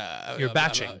assistant, you're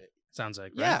batching. Sounds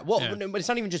like, right? Yeah. Well, yeah. No, but it's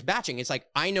not even just batching. It's like,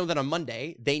 I know that on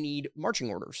Monday they need marching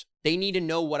orders. They need to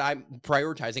know what I'm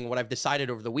prioritizing, what I've decided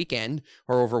over the weekend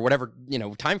or over whatever, you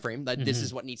know, time frame that this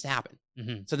is what needs to happen.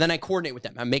 So then I coordinate with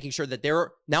them. I'm making sure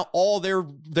that all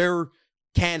their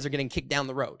cans are getting kicked down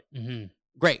the road.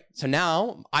 Great. So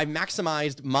now I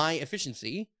maximized my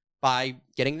efficiency by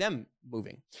getting them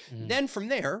moving. Then from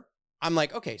there, I'm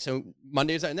like, okay, so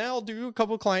Mondays, and then I'll do a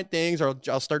couple of client things or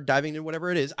I'll start diving into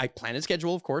whatever it is. I plan a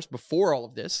schedule, of course, before all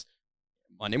of this,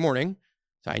 Monday morning.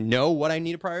 So I know what I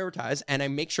need to prioritize and I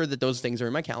make sure that those things are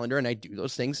in my calendar and I do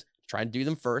those things, try to do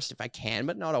them first if I can,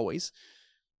 but not always.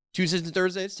 Tuesdays and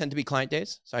Thursdays tend to be client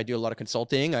days. So I do a lot of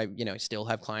consulting. I still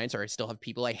have clients or I still have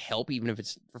people I help, even if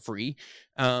it's for free.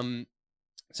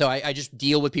 So I just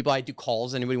deal with people. I do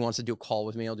calls. Anybody wants to do a call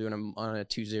with me, I'll do it on a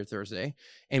Tuesday or Thursday,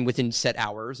 and within set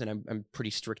hours. And I'm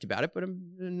pretty strict about it, but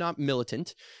I'm not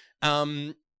militant.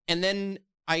 And then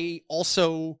I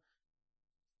also,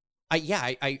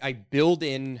 I build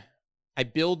in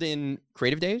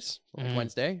creative days, like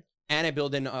Wednesday, and I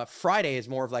build in Friday is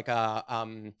more of like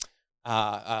a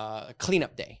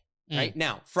cleanup day. Right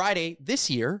now, Friday this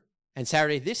year and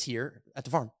Saturday this year at the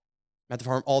farm. I'm at the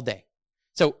farm all day.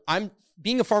 So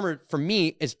being a farmer for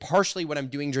me is partially what I'm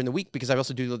doing during the week, because I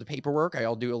also do the paperwork.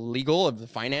 I'll do legal, of the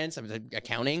finance, of the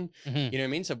accounting. You know what I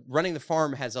mean? So running the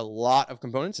farm has a lot of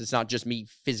components. It's not just me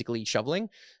physically shoveling.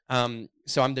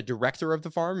 So I'm the director of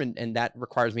the farm, and that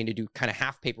requires me to do kind of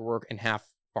half paperwork and half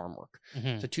farm work.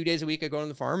 So 2 days a week I go on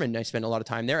the farm and I spend a lot of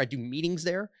time there. I do meetings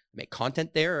there, make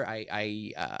content there.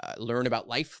 I learn about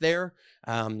life there.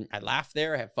 I laugh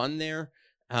there. I have fun there.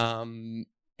 And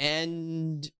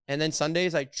then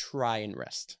Sundays I try and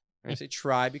rest. I say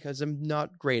try because I'm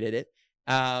not great at it.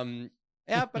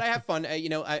 Yeah, but I have fun,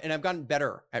 and I've gotten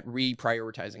better at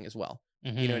reprioritizing as well.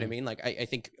 You know what I mean? Like, I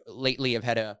think lately I've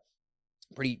had a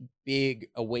pretty big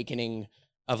awakening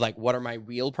of like, what are my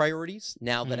real priorities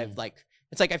now that I've like,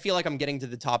 it's like, I feel like I'm getting to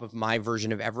the top of my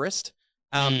version of Everest.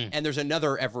 And there's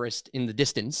another Everest in the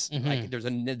distance. Like there's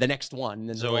the next one.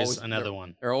 There's always another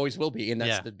one. There always will be. And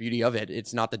that's the beauty of it.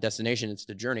 It's not the destination, it's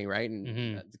the journey, right?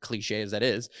 And the cliche as that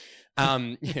is,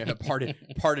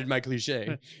 pardon my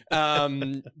cliche.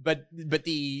 But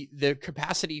the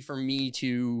capacity for me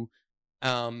to,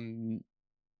 the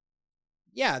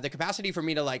capacity for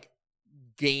me to like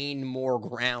gain more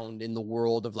ground in the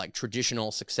world of like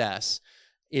traditional success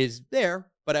is there,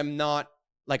 but I'm not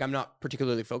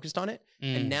particularly focused on it.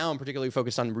 And now I'm particularly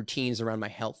focused on routines around my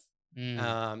health. So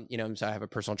I have a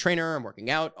personal trainer. I'm working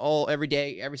out every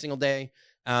day, every single day.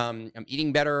 I'm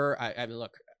eating better. I mean,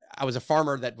 look, I was a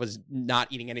farmer that was not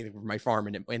eating anything from my farm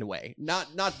in a way. Not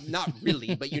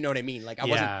really, but you know what I mean? Like I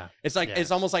wasn't, it's like,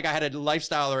 it's almost like I had a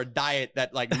lifestyle or a diet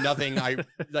that like nothing,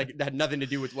 that had nothing to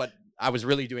do with what I was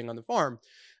really doing on the farm.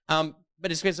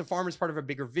 But it's because the farm is part of a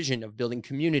bigger vision of building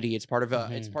community. It's part of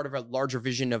it's part of a larger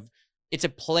vision of, it's a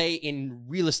play in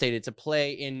real estate. It's a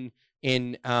play in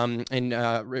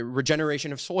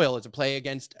regeneration of soil. It's a play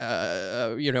against,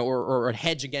 or a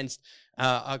hedge against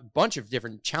a bunch of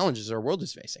different challenges our world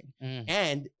is facing.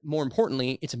 And more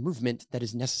importantly, it's a movement that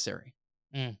is necessary.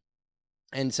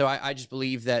 And so I just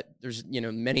believe that there's,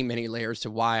 many, many layers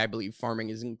to why I believe farming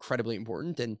is incredibly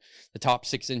important. And the top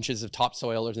 6 inches of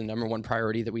topsoil is the #1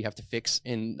 priority that we have to fix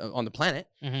on the planet.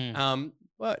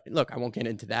 But look, I won't get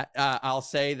into that. I'll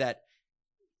say that,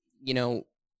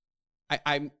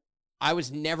 I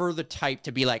was never the type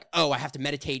to be like, oh, I have to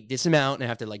meditate this amount and I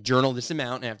have to like journal this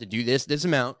amount and I have to do this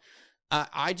amount.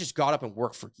 I just got up and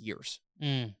worked for years.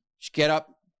 Just get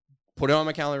up, put it on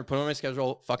my calendar, put it on my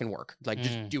schedule, fucking work. Like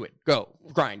just do it, go,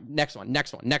 grind, next one,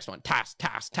 task.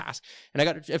 And I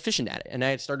got efficient at it. And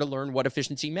I started to learn what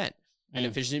efficiency meant. And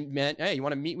efficiency meant, hey, you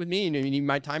want to meet with me and you need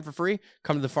my time for free?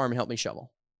 Come to the farm and help me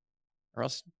shovel. Or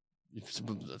else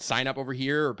sign up over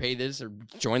here or pay this or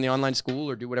join the online school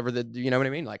or do whatever you know what I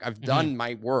mean? Like I've done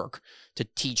my work to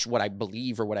teach what I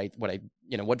believe or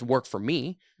what worked for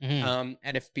me. And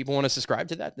if people want to subscribe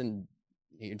to that, then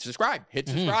hit subscribe.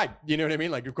 You know what I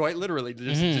mean? Like quite literally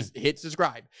just hit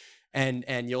subscribe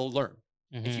and you'll learn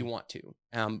if you want to.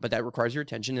 But that requires your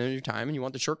attention and your time, and you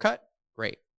want the shortcut?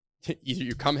 Great. Either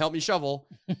you come help me shovel.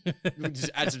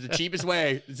 That's the cheapest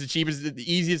way. It's the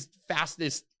easiest,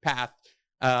 fastest path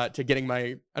to getting my,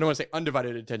 I don't want to say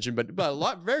undivided attention, but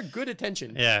very good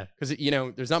attention. Yeah. Because,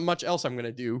 there's not much else I'm going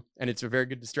to do. And it's a very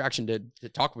good distraction to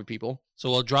talk with people. So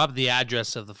we'll drop the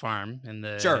address of the farm in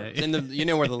the. Sure. You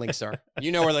know where the links are.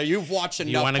 You know where you've watched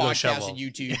enough podcasts and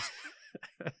YouTube.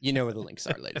 You know where the links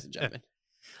are, ladies and gentlemen.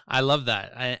 I love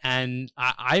that.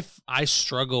 I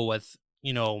struggle with,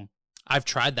 I've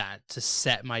tried that to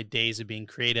set my days of being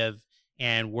creative,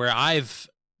 and where I've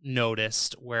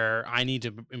noticed where I need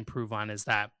to improve on is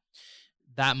that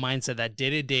mindset, that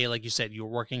day-to-day, like you said, you're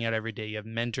working out every day, you have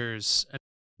mentors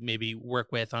maybe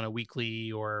work with on a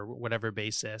weekly or whatever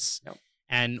basis. Yep.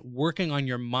 And working on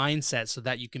your mindset so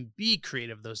that you can be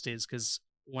creative those days. Because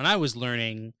when I was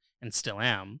learning, and still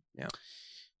am,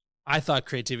 I thought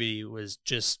creativity was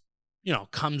just,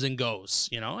 comes and goes,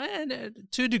 and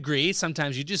to a degree,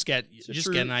 sometimes you just get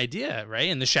an idea, right?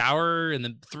 In the shower, in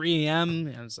the 3 a.m.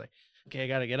 And it's like, okay, I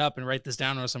got to get up and write this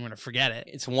down or else I'm going to forget it.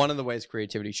 It's one of the ways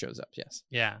creativity shows up. Yes.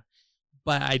 Yeah.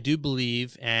 But I do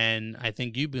believe, and I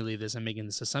think you believe this, I'm making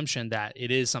this assumption that it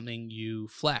is something you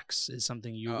flex, is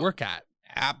something you work at.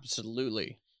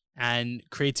 Absolutely. And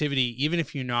creativity, even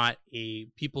if you're not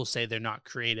people say they're not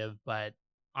creative, but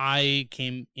I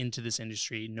came into this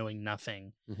industry knowing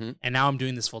nothing, Mm-hmm. and now I'm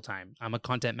doing this full time. I'm a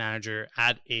content manager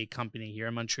at a company here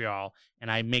in Montreal, and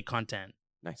I make content.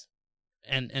 Nice.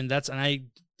 And I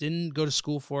didn't go to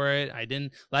school for it. I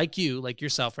didn't, like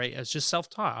yourself, right? It's just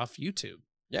self-taught off YouTube.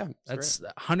 Yeah. That's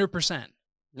 100%,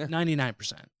 Yeah.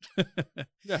 99%.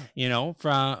 Yeah. You know,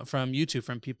 from YouTube,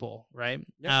 from people, right?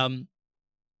 Yeah.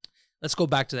 Let's go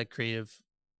back to that creative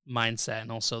mindset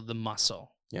and also the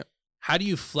muscle. Yeah. How do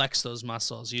you flex those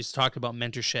muscles? You talked about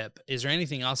mentorship. Is there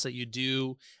anything else that you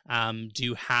do? Do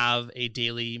you have a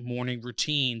daily morning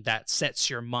routine that sets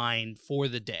your mind for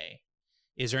the day?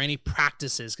 Is there any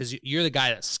practices? Because you're the guy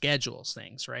that schedules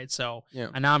things, right? So, Yeah.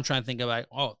 and now I'm trying to think about,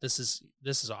 oh, this is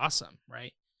awesome,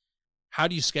 right? How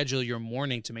do you schedule your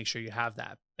morning to make sure you have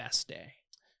that best day?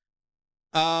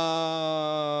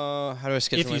 How do I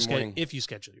schedule my morning? If you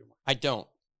schedule your morning.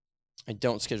 I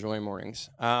don't schedule my mornings.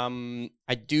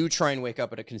 I do try and wake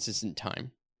up at a consistent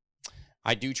time.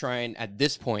 I do try and, at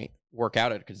this point, work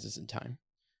out at a consistent time.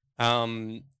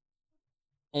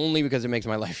 Only because it makes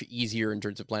my life easier in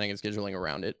terms of planning and scheduling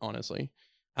around it, honestly.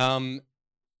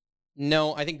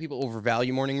 No, I think people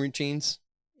overvalue morning routines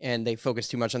and they focus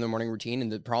too much on their morning routine. And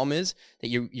the problem is that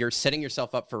you're setting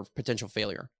yourself up for potential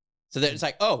failure. So that it's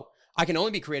like, oh, I can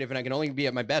only be creative and I can only be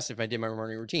at my best if I did my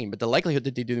morning routine. But the likelihood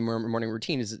that they do the morning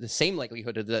routine is the same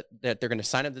likelihood that they're going to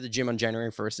sign up to the gym on January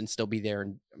 1st and still be there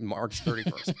on March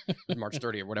 31st, March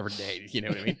 30th, or whatever day, you know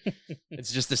what I mean?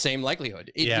 It's just the same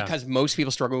likelihood because most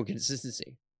people struggle with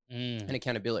consistency and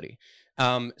accountability.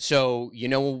 So, you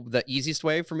know, the easiest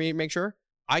way for me to make sure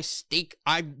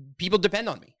people depend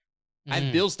on me. I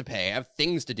have bills to pay. I have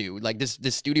things to do. Like this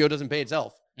studio doesn't pay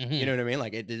itself. You know what I mean?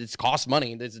 Like it's costs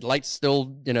money. There's lights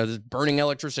still, you know, there's burning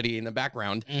electricity in the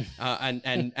background.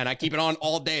 And I keep it on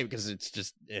all day because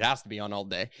it has to be on all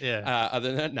day. Yeah.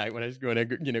 Other than at night when I just go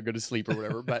to sleep or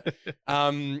whatever. But,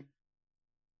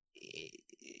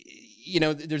 you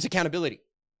know, there's accountability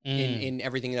in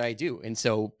everything that I do. And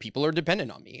so people are dependent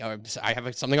on me. I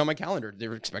have something on my calendar.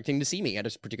 They're expecting to see me at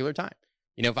a particular time.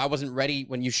 You know, if I wasn't ready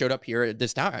when you showed up here at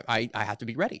this time, I had to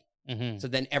be ready. So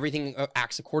then everything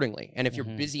acts accordingly. And if you're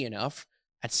busy enough,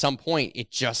 at some point,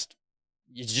 it's just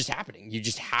happening. You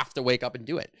just have to wake up and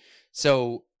do it.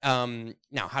 So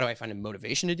now, how do I find a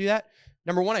motivation to do that?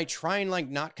 Number one, I try and like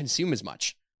not consume as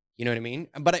much. You know what I mean?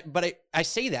 But I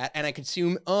say that and I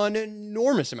consume an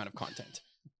enormous amount of content.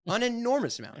 An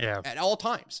enormous amount at all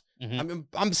times.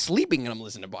 I'm sleeping and I'm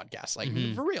listening to podcasts, like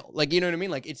for real. Like, you know what I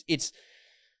mean? Like it's.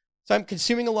 So I'm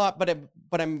consuming a lot,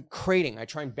 but I'm creating. I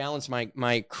try and balance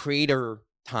my creator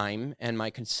time and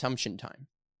my consumption time.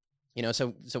 You know,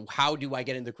 so how do I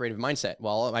get into the creative mindset?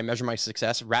 Well, I measure my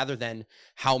success rather than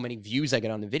how many views I get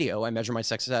on the video. I measure my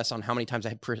success on how many times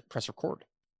I press record.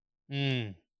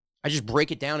 I just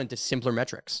break it down into simpler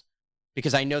metrics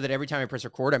because I know that every time I press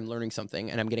record, I'm learning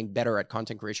something and I'm getting better at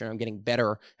content creation. I'm getting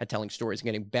better at telling stories. I'm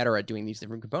getting better at doing these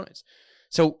different components.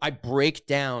 So I break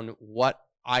down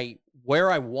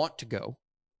where I want to go,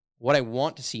 what I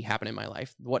want to see happen in my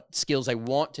life, what skills I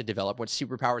want to develop, what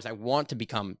superpowers I want to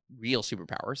become real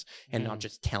superpowers and not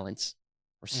just talents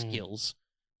or skills.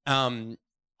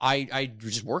 I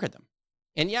just work at them.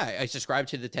 And yeah, I subscribe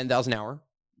to the 10,000 hour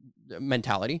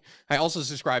mentality. I also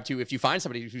subscribe to, if you find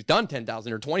somebody who's done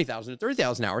 10,000 or 20,000 or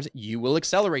 30,000 hours, you will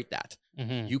accelerate that.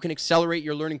 You can accelerate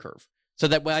your learning curve so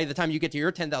that by the time you get to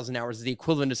your 10,000 hours, is the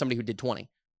equivalent to somebody who did 20.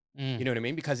 You know what I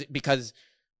mean? Because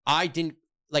I didn't,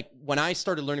 like, when I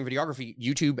started learning videography,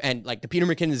 YouTube and like the Peter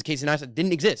McKinnon's, Casey Neistat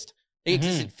didn't exist. They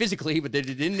existed physically, but they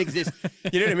didn't exist.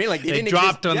 You know what I mean? Like they didn't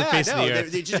dropped exist. on the face of the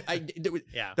earth. They just,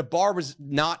 the bar was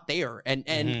not there, and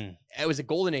it was a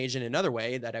golden age in another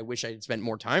way that I wish I had spent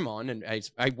more time on, and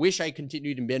I wish I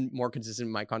continued to be more consistent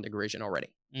in my content creation already.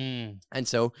 And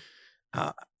so,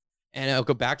 and I'll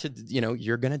go back to, you know,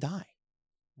 you're gonna die.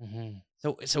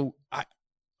 So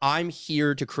I'm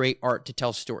here to create art, to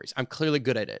tell stories. I'm clearly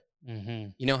good at it.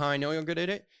 You know how I know you're good at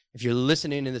it? If you're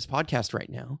listening to this podcast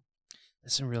right now,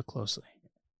 listen real closely.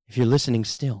 If you're listening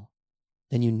still,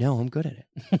 then you know I'm good at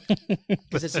it.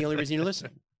 Because it's the only reason you're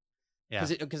listening. Yeah.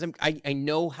 Because I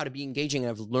know how to be engaging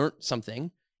and I've learned something,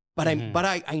 but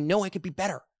I know I could be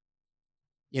better.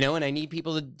 You know, and I need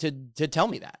people to tell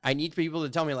me that. I need people to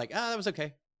tell me like, that was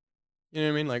okay. You know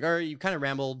what I mean? Like, all right, you kind of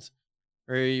rambled.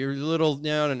 Or you're a little,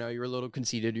 no, you're a little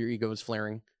conceited. Your ego is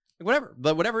flaring, like whatever.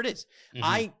 But whatever it is,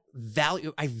 I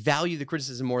value the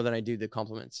criticism more than I do the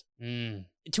compliments,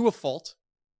 to a fault,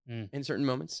 in certain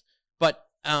moments. But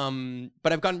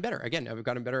I've gotten better. Again, I've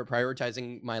gotten better at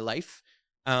prioritizing my life,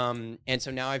 and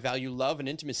so now I value love and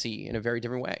intimacy in a very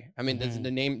different way. I mean,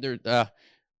 the name there.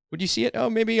 Would you see it? Oh,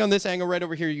 maybe on this angle right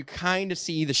over here, you kind of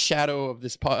see the shadow of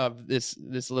this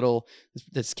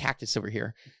this cactus over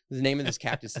here. The name of this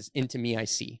cactus is Into Me I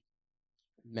See,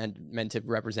 meant to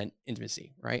represent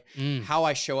intimacy, right? How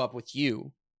I show up with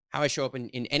you, how I show up in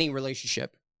any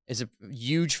relationship is a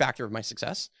huge factor of my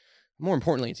success. More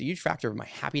importantly, it's a huge factor of my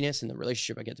happiness and the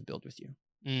relationship I get to build with you,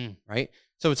 right?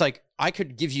 So it's like, I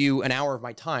could give you an hour of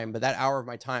my time, but that hour of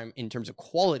my time in terms of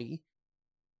quality,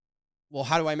 well,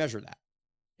 how do I measure that?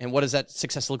 And what does that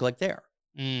success look like there?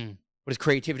 What does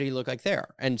creativity look like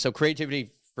there? And so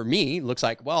creativity for me looks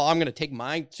like, well, I'm going to take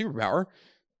my superpower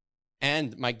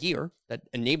and my gear that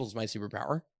enables my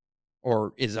superpower,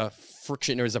 or is a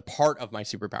friction, or is a part of my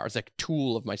superpower. It's like a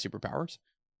tool of my superpowers.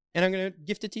 And I'm going to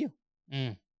gift it to you.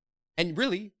 And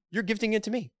really, you're gifting it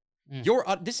to me.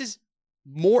 This is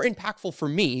more impactful for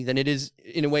me than it is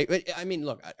in a way. I mean,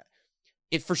 look,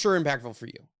 it's for sure impactful for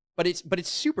you. But it's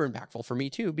super impactfful for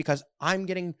me too, because I'm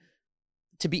getting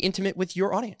to be intimate with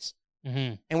your audience.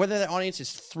 And whether that audience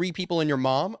is 3 people and your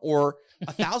mom or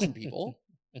 1,000 people,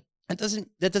 that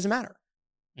doesn't matter.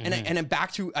 And I'm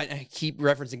back to, I keep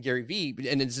referencing Gary Vee,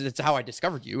 and it's how I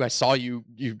discovered you. I saw you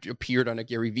appeared on a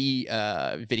Gary Vee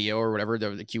video or whatever,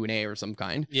 the Q&A or some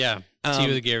kind. Yeah, Tea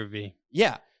with Gary Vee.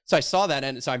 Yeah. So I saw that,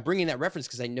 and so I'm bringing that reference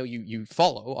because I know you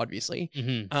follow, obviously.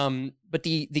 But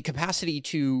the capacity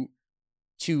to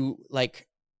like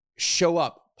show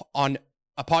up on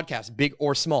a podcast, big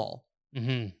or small,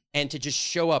 and to just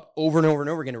show up over and over and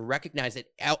over again and recognize that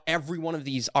every one of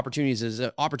these opportunities is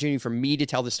an opportunity for me to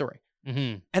tell the story.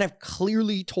 And I've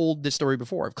clearly told this story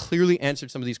before. I've clearly answered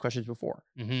some of these questions before.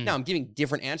 Now I'm giving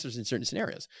different answers in certain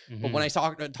scenarios. But when I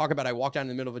talk about I walked down in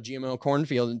the middle of a GMO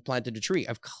cornfield and planted a tree,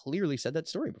 I've clearly said that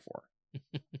story before.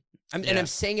 And I'm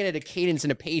saying it at a cadence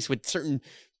and a pace with certain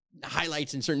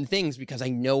highlights and certain things because I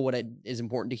know what is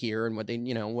important to hear and what they,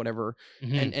 whatever,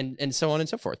 and so on and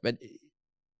so forth. But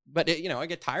I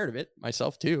get tired of it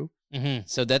myself too.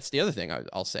 So that's the other thing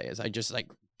I'll say is I just like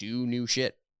do new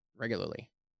shit regularly.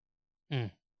 I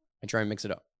try and mix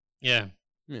it up. Yeah.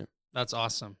 That's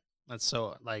awesome. That's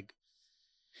so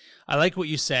I like what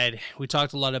you said. We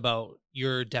talked a lot about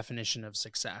your definition of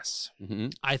success.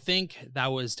 I think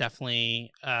that was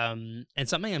definitely, and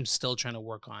something I'm still trying to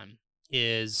work on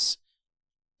is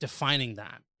defining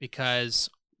that, because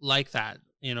like that,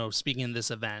 speaking in this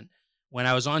event, when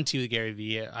I was on Tea with Gary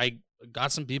Vee, I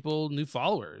got some people, new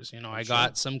followers, I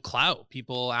got some clout,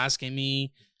 people asking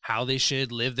me how they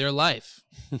should live their life.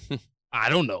 I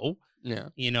don't know. Yeah.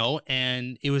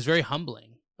 And it was very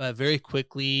humbling, but very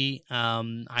quickly,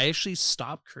 I actually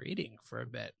stopped creating for a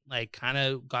bit. Like kind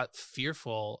of got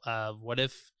fearful of what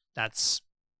if that's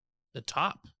the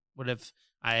top? What if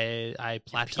I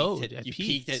plateaued?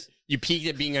 You peaked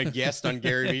at being a guest on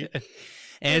Gary Vee.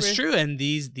 And it's true. And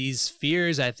these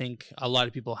fears, I think a lot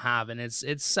of people have, and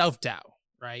it's self-doubt.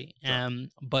 Right. Sure.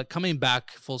 But coming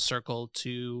back full circle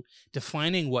to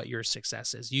defining what your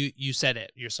success is, you said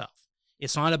it yourself.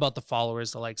 It's not about the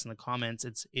followers, the likes, and the comments.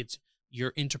 It's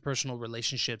your interpersonal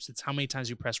relationships. It's how many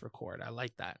times you press record. I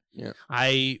like that. Yeah.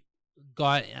 I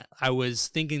was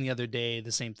thinking the other day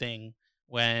the same thing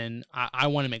when I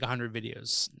want to make 100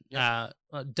 videos,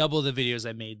 double the videos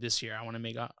I made this year. I want to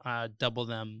make double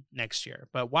them next year.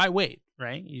 But why wait?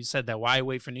 Right? You said that. Why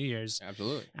wait for New Year's?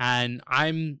 Absolutely. And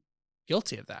I'm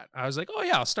guilty of that. I was like, oh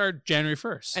yeah, I'll start January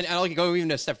 1st. And I'll go even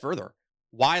a step further.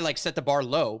 Why set the bar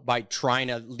low by trying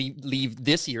to leave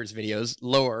this year's videos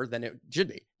lower than it should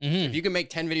be? If you can make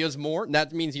 10 videos more,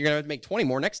 that means you're going to have to make 20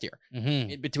 more next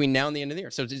year between now and the end of the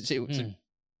year. So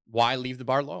why leave the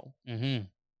bar low?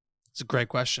 It's a great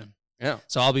question. Yeah.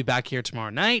 So I'll be back here tomorrow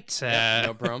night.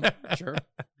 No problem. Sure.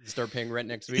 Start paying rent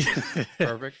next week.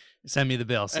 Perfect. Send me the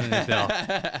bill.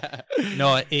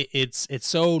 No, it's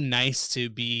so nice to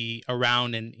be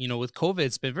around, and with COVID,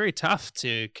 it's been very tough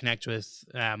to connect with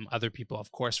other people,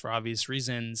 of course, for obvious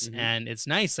reasons. And it's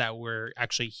nice that we're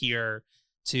actually here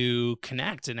to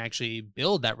connect and actually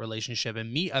build that relationship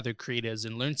and meet other creatives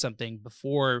and learn something.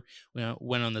 Before we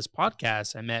went on this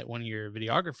podcast, I met one of your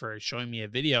videographers showing me a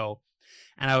video.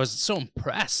 And I was so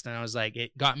impressed, and I was like,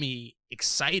 it got me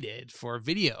excited for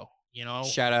video,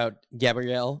 Shout out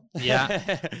Gabrielle.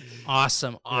 Yeah.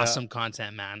 Awesome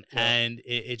content, man. Yeah. And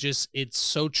it's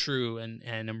so true. And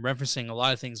I'm referencing a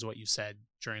lot of things, what you said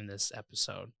during this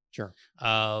episode. Sure.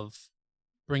 Of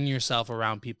bringing yourself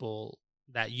around people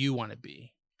that you want to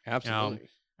be. Absolutely.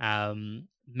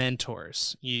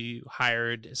 Mentors. You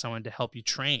hired someone to help you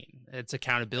train. It's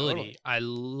accountability. Totally. I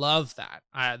love that.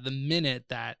 The minute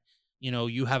that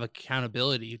you have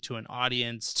accountability to an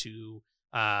audience, to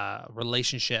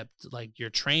relationship, like your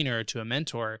trainer to a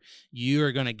mentor, you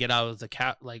are going to get out of the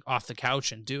off the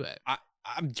couch and do it.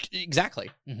 Exactly.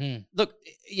 Mm-hmm. Look,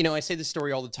 I say this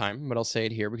story all the time, but I'll say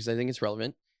it here because I think it's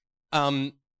relevant.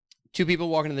 Two people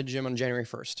walk into the gym on January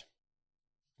 1st.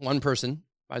 One person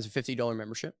buys a $50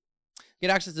 membership, get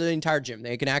access to the entire gym.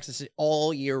 They can access it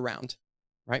all year round,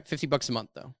 right? $50 a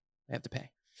month, though. They have to pay.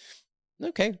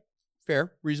 Okay,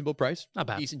 fair, reasonable price. Not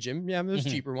bad. Decent gym. Yeah, there's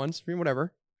Mhm. cheaper ones,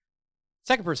 whatever.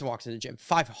 Second person walks in the gym,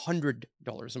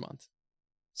 $500 a month.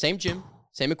 Same gym,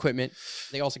 same equipment.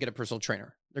 They also get a personal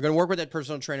trainer. They're going to work with that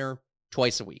personal trainer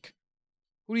twice a week.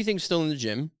 Who do you think is still in the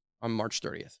gym on March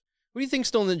 30th? Who do you think is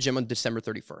still in the gym on December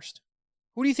 31st?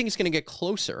 Who do you think is going to get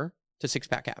closer to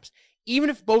six-pack abs? Even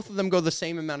if both of them go the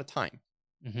same amount of time.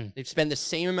 Mm-hmm. They spend the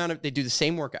same amount of, they do the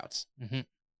same workouts, Mm-hmm.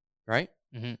 right?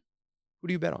 Mm-hmm. Who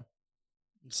do you bet on,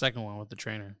 The second one with the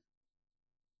trainer.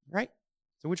 right?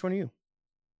 So which one are you?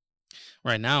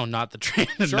 Right now, not the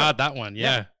trainer, Sure. not that one.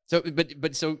 Yeah. So,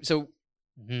 so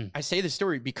Mm-hmm. I say this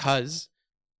story because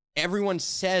everyone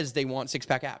says they want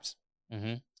six-pack abs.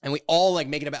 Mm-hmm. And we all like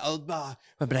make it about,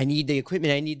 but I need the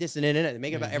equipment. I need this and They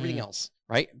make it about everything Mhm. else,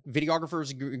 right?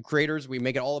 Videographers, creators, we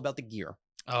make it all about the gear.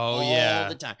 Oh, all yeah.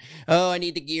 the time. Oh, I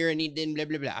need the gear. I need the blah,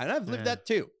 blah, blah. And I've lived Yeah. that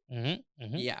too. Mm-hmm.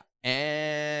 Mm-hmm. Yeah.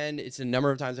 And it's a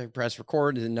number of times I press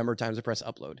record and a number of times I press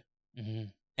upload. Mm-hmm.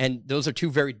 And those are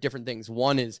two very different things.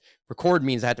 One is record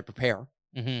means I had to prepare.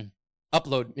 Mm-hmm.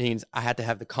 Upload means I had to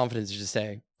have the confidence to just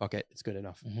say, fuck it, it's good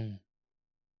enough. Mm-hmm.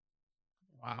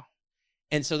 Wow.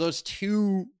 And so those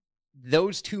two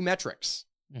metrics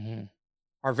Mm-hmm.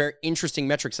 are very interesting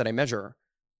metrics that I measure.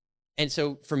 And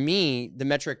so for me, the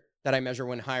metric that I measure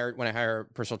when I hire a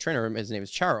personal trainer, his name is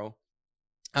Charo.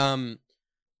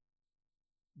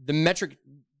 The metric,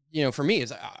 for me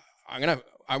is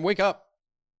I wake up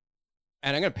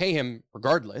and I'm going to pay him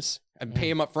regardless and pay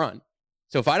him up front.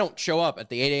 So if I don't show up at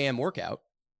the 8 a.m. workout,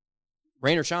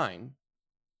 rain or shine,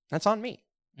 that's on me.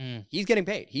 Mm. He's getting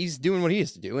paid. He's doing what he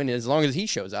has to do. And as long as he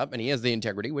shows up and he has the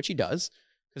integrity, which he does,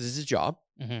 because it's his job,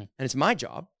 Mm-hmm. and it's my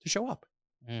job to show up.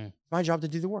 Mm. It's my job to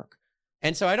do the work.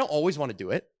 And so I don't always want to do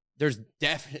it. There's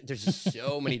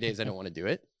so many days I don't want to do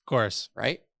it, Of course.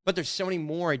 right? But there's so many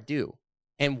more I do.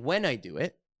 And when I do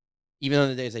it, even on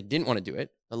the days I didn't want to do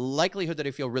it, the likelihood that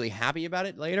I feel really happy about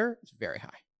it later is very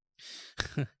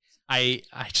high. I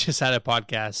just had a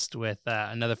podcast with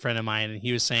another friend of mine, and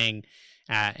he was saying,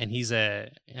 and he's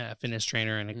a fitness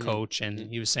trainer and a Mhm. coach, and Mhm.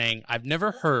 he was saying, I've never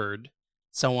heard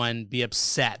someone be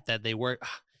upset that they work.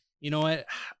 You know what?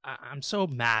 I'm so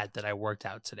mad that I worked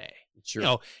out today.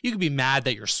 Sure. You could be mad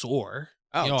that you're sore.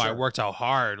 Oh, I sure. worked out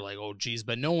hard, like, oh geez,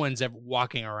 but no one's ever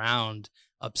walking around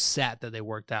upset that they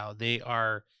worked out. They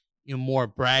are, more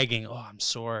bragging. Oh, I'm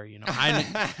sore.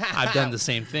 I've done the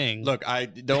same thing. Look,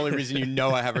 the only reason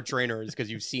I have a trainer is because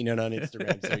you've seen it on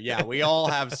Instagram. So yeah, we all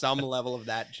have some level of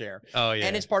that share. Oh yeah,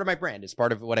 And it's part of my brand. It's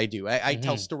part of what I do. I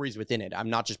tell Mhm. stories within it. I'm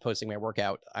not just posting my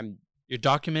workout. you're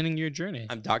documenting your journey.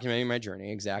 I'm documenting my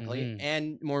journey, exactly. Mhm.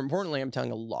 And more importantly, I'm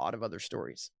telling a lot of other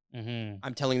stories. Mm-hmm.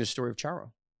 I'm telling the story of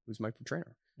Charo, who's my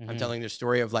trainer. Mm-hmm. I'm telling the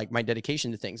story of like my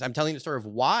dedication to things. I'm telling the story of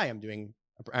why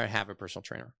I have a personal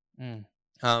trainer. Mm.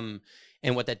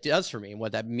 And what that does for me and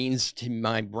what that means to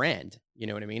my brand, you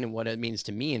know what I mean? And what it means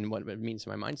to me and what it means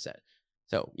to my mindset.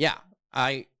 So yeah,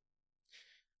 I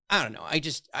don't know.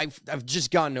 I've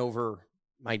just gotten over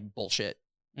my bullshit.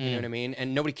 You know what I mean?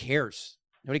 And nobody cares.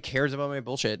 Nobody cares about my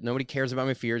bullshit. Nobody cares about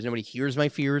my fears. Nobody hears my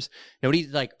fears.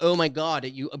 Nobody's like, oh my God,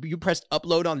 you pressed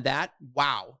upload on that?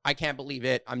 Wow. I can't believe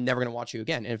it. I'm never going to watch you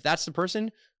again. And if that's the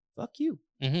person, fuck you.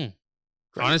 Mm-hmm.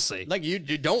 Great. Honestly. Like you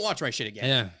don't watch my shit again.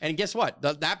 Yeah. And guess what?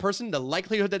 That person, the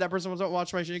likelihood that person won't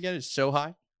watch my shit again is so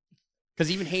high. Because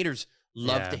even haters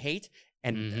love Yeah. to hate.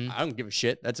 And Mhm. I don't give a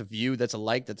shit. That's a view. That's a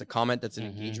like. That's a comment. That's an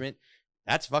Mhm. engagement.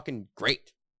 That's fucking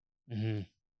great. Mm-hmm.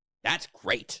 That's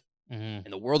great. Mm-hmm.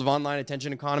 In the world of online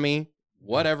attention economy,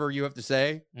 whatever you have to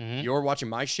say, Mm-hmm. you're watching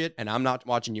my shit and I'm not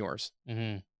watching yours.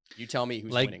 Mm-hmm. You tell me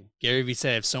who's Like winning. Gary Vee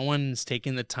said, if someone's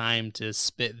taking the time to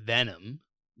spit venom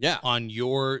Yeah. on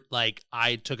your, like,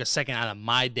 I took a second out of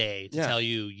my day to Yeah. tell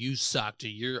you sucked or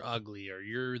you're ugly or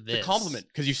you're this. The compliment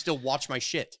because you still watch my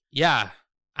shit. Yeah.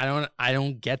 I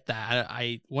don't get that.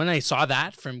 I when I saw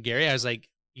that from Gary, I was like,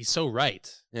 he's so right.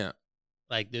 Yeah.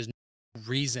 Like there's no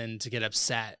reason to get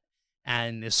upset.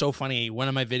 And it's so funny. One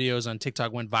of my videos on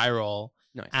TikTok went viral.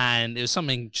 Nice. And it was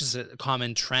something, just a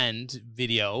common trend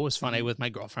video. It was funny Mhm. with my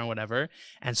girlfriend, whatever.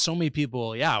 And so many people,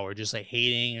 were just like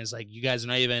hating. It's like, you guys are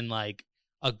not even like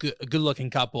a good looking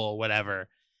couple, whatever.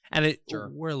 And Sure.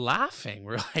 we're laughing.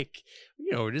 We're like,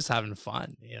 we're just having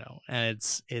fun, and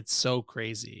it's so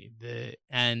crazy.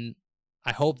 And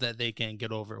I hope that they can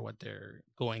get over what they're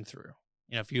going through.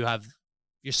 If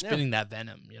you're spitting that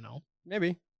venom,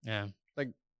 Maybe. Yeah.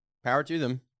 Power to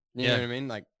them. You know what I mean?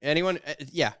 Like anyone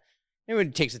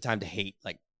takes the time to hate,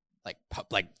 like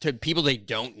to people they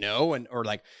don't know, or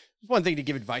like it's one thing to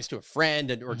give advice to a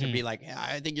friend or to be like, yeah,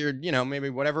 I think you're, maybe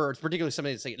whatever. It's particularly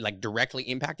something that's like directly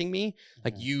impacting me.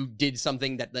 Like you did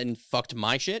something that then fucked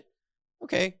my shit.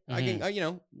 Okay, I can,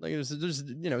 like there's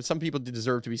some people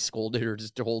deserve to be scolded or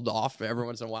just to hold off every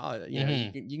once in a while.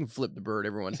 You can flip the bird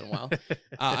every once in a while.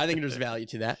 I think there's value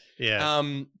to that. Yeah.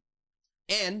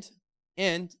 And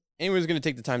anyone's going to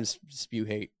take the time to spew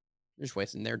hate, they're just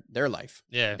wasting their life.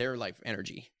 Yeah. Their life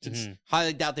energy. It's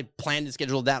highly doubt they plan to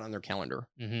schedule that on their calendar.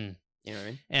 You know what I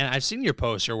mean? And I've seen your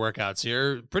posts, your workouts.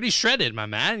 You're pretty shredded, my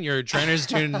man. Your trainer's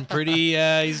doing pretty,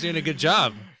 he's doing a good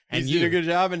job. And he's doing a good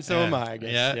job, and so am I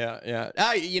guess. Yeah.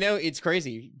 It's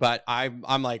crazy, but I'm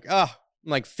like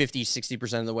 50,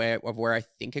 60% of the way of where I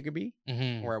think it could be,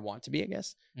 where I want to be, I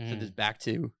guess. So this back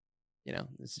to,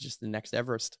 this is just the next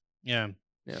Everest. Yeah.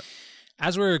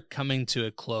 As we're coming to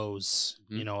a close,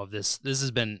 of this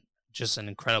has been just an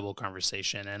incredible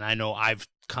conversation. And I know I've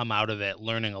come out of it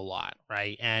learning a lot,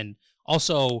 right? And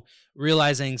also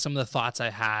realizing some of the thoughts I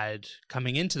had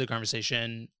coming into the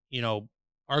conversation,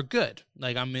 are good.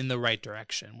 Like I'm in the right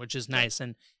direction, which is nice.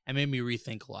 And it made me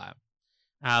rethink a lot.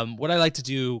 What I like to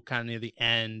do kind of near the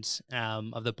end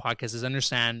of the podcast is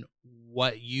understand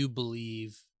what you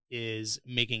believe is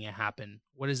making it happen.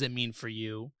 What does it mean for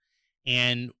you?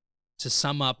 And to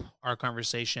sum up our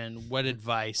conversation, what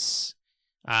advice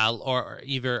or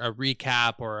either a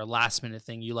recap or a last minute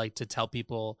thing you like to tell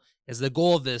people is the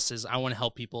goal of this is I want to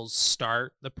help people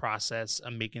start the process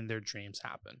of making their dreams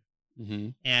happen.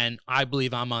 And I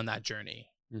believe I'm on that journey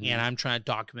and I'm trying to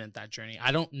document that journey.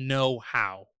 I don't know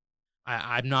how.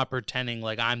 I'm not pretending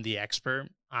like I'm the expert.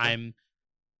 I'm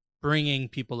bringing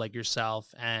people like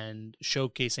yourself and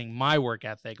showcasing my work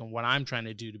ethic and what I'm trying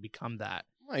to do to become that.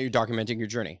 Well, you're documenting your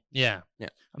journey. Yeah.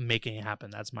 I'm making it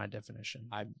happen. That's my definition.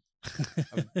 I'm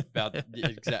about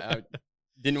I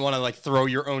didn't want to like throw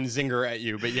your own zinger at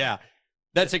you, but yeah.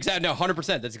 That's exactly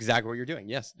 100%. That's exactly what you're doing.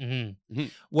 Yes.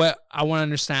 What I want to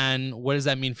understand, what does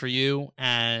that mean for you?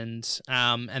 And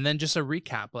then just a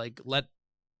recap, like let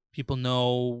people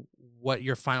know what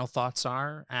your final thoughts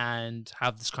are and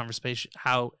how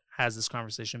has this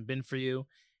conversation been for you?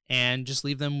 And just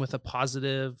leave them with a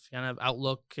positive kind of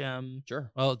outlook.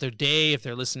 Sure. Well, their day, if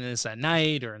they're listening to this at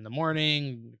night or in the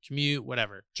morning, commute,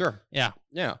 whatever. Sure. Yeah.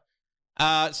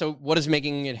 So what does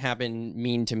making it happen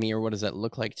mean to me, or what does that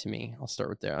look like to me? I'll start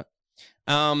with that.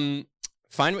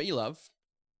 Find what you love.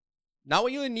 Not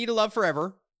what you need to love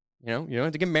forever. You don't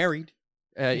have to get married.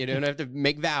 You don't have to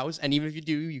make vows. And even if you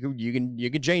do, you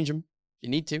can change them if you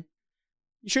need to.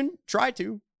 You shouldn't try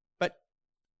to, but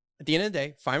at the end of the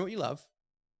day, find what you love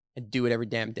and do it every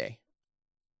damn day.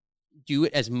 Do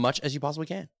it as much as you possibly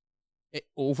can.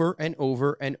 Over and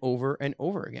over and over and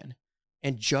over again.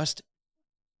 And just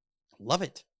love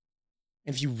it.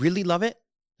 And if you really love it,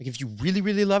 like if you really,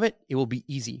 really love it, it will be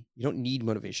easy. You don't need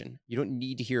motivation. You don't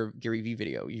need to hear a Gary Vee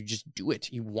video. You just do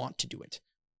it. You want to do it.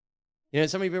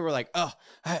 So many people were like,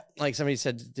 like somebody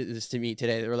said this to me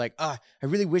today. They were like, I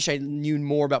really wish I knew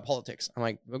more about politics. I'm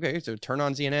like, okay, so turn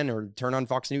on CNN or turn on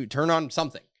Fox News, turn on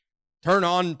something. Turn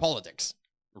on politics.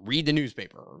 Read the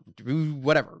newspaper or do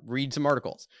whatever. Read some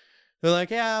articles. They're like,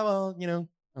 yeah, well,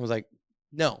 I was like,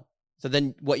 no. So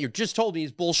then what you just told me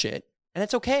is bullshit. And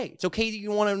it's okay. It's okay that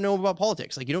you want to know about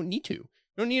politics. Like, you don't need to. You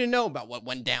don't need to know about what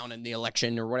went down in the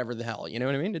election or whatever the hell. You know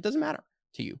what I mean? It doesn't matter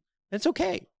to you. It's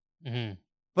okay.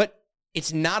 But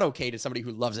it's not okay to somebody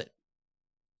who loves it.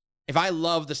 If I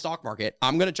love the stock market,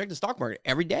 I'm going to check the stock market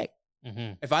every day.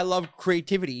 If I love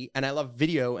creativity and I love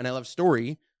video and I love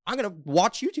story, I'm going to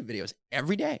watch YouTube videos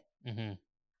every day. And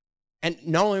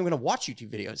not only am I going to watch YouTube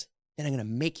videos, then I'm going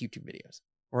to make YouTube videos.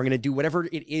 Or I'm going to do whatever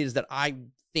it is that I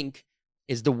think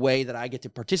is the way that I get to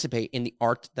participate in the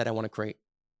art that I want to create.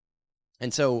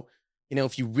 And so,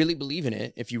 if you really believe in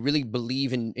it, if you really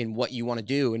believe in what you want to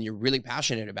do and you're really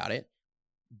passionate about it,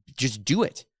 just do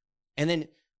it. And then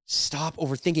stop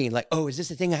overthinking like, oh, is this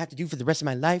the thing I have to do for the rest of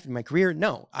my life and my career?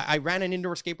 No, I ran an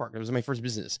indoor skate park. It was my first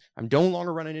business. I'm no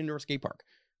longer running an indoor skate park.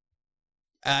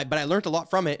 But I learned a lot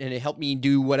from it and it helped me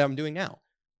do what I'm doing now.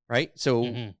 Right. So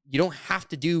you don't have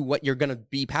to do what you're going to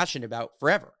be passionate about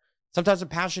forever. Sometimes I'm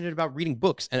passionate about reading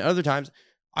books and other times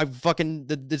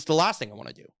it's the last thing I want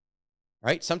to do.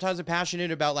 Right. Sometimes I'm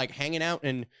passionate about like hanging out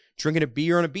and drinking a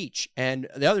beer on a beach. And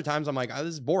the other times I'm like, oh,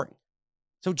 this is boring.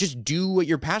 So just do what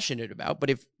you're passionate about.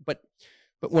 But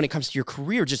when it comes to your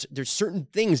career, there's certain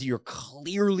things that you're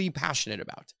clearly passionate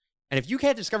about. And if you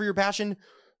can't discover your passion,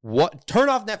 turn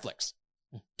off Netflix.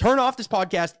 Turn off this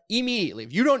podcast immediately.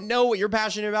 If you don't know what you're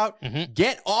passionate about, Mhm.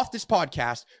 get off this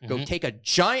podcast, go Mhm. take a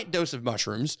giant dose of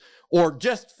mushrooms or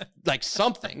just like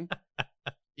something.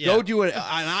 Yeah. Go do an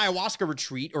ayahuasca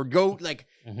retreat or go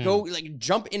Mhm. go like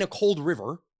jump in a cold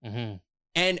river Mhm.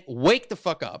 and wake the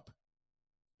fuck up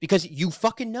because you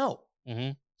fucking know.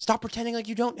 Mhm. Stop pretending like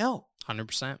you don't know.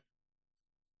 100%.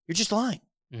 You're just lying.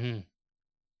 Mhm.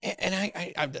 And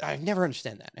I never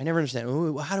understand that. I never understand.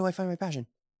 Oh, how do I find my passion?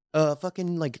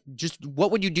 Fucking like, just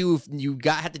what would you do if you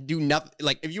had to do nothing?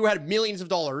 Like, if you had millions of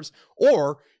dollars,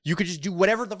 or you could just do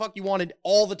whatever the fuck you wanted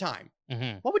all the time.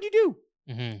 Mhm. What would you do?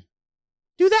 Mhm.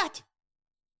 Do that.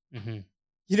 Mhm.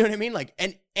 You know what I mean? Like,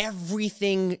 and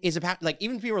everything is about, like,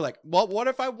 even people are like, well, what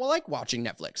if I like watching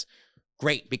Netflix?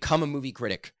 Great, become a movie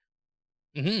critic.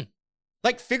 Mhm.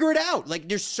 Like, figure it out. Like,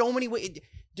 there's so many ways.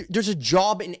 There's a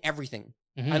job in everything.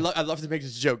 Mhm. I love to make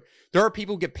this joke. There are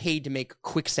people who get paid to make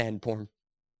quicksand porn.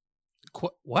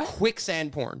 What?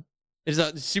 Quicksand porn.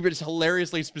 It's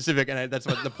hilariously specific, and that's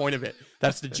what the point of it.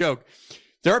 That's the joke.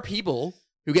 There are people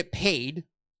who get paid,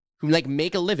 who like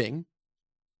make a living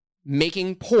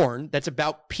making porn that's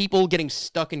about people getting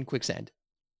stuck in quicksand.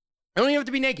 They don't even have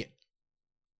to be naked.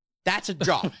 That's a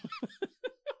job.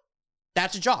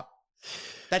 That's a job.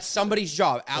 That's somebody's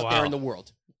job out there in the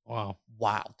world. Wow.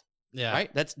 Wild. Yeah.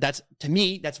 Right? That's to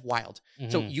me, that's wild.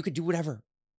 So Mhm. you could do whatever.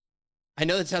 I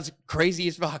know that sounds crazy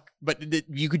as fuck, but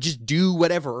you could just do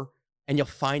whatever and you'll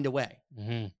find a way.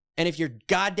 Mhm. And if you're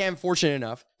goddamn fortunate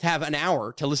enough to have an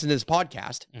hour to listen to this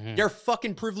podcast, Mhm. you're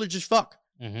fucking privileged as fuck.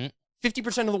 Mhm.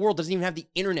 50% of the world doesn't even have the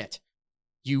internet.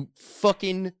 You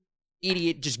fucking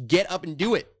idiot. Just get up and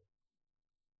do it.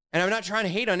 And I'm not trying to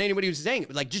hate on anybody who's saying it,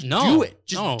 but like, just do it.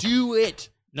 Just do it.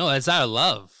 No, that's out of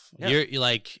love. Yeah. You're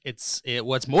like,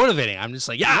 what's motivating. I'm just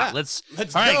like, yeah. let's go.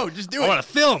 right, Just do I it. want to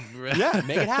film. Yeah,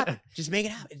 make it happen. Just make it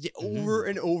happen. Over Mhm.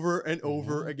 and over and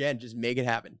over Mhm. again. Just make it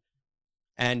happen.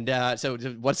 And so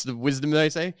what's the wisdom that I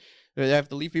say that I have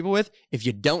to leave people with? If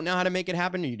you don't know how to make it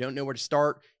happen, or you don't know where to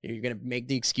start, you're going to make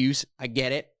the excuse. I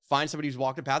get it. Find somebody who's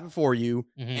walked a path before you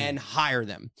Mhm. and hire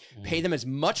them. Mhm. Pay them as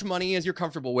much money as you're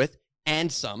comfortable with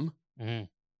and some, Mhm.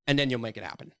 and then you'll make it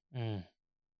happen. Mhm.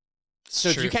 So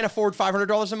if True. you can't afford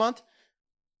 $500 a month,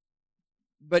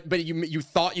 but you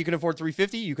thought you can afford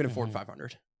 $350, you can afford Mhm.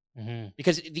 $500. Mhm.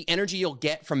 Because the energy you'll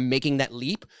get from making that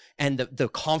leap and the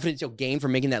confidence you'll gain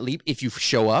from making that leap if you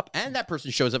show up and that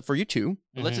person shows up for you too.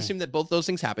 But let's Mhm. assume that both those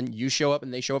things happen. You show up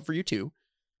and they show up for you too.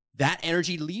 That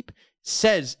energy leap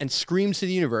says and screams to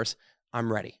the universe,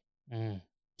 I'm ready. Mhm.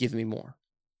 Give me more.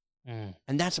 Mhm.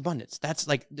 And that's abundance. That's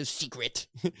like the secret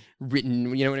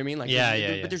written. You know what I mean? Like, Yeah,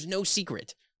 yeah, yeah. But there's no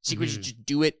secret. Secret is Mhm. just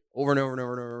do it over and over and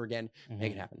over and over again.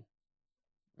 Make it Mhm. happen.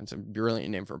 That's a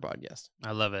brilliant name for a podcast.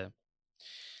 I love it.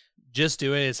 Just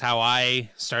Do It is how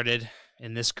I started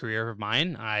in this career of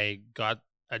mine. I got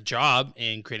a job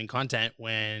in creating content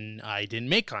when I didn't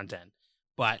make content,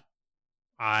 but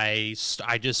I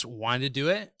just wanted to do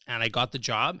it, and I got the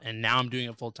job, and now I'm doing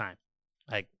it full time.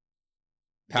 Like,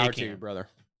 Power making to you, it. brother.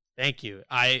 Thank you.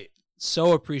 I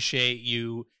so appreciate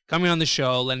you coming on the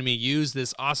show, letting me use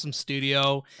this awesome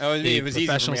studio. Oh, The it was easy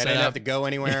for professional me. I didn't setup. have to go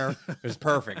anywhere. It was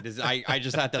perfect. I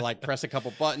just had to like press a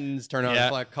couple buttons, turn on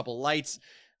Yeah. a couple lights.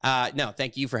 No,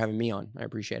 thank you for having me on. I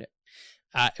appreciate it.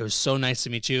 It was so nice to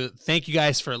meet you. Thank you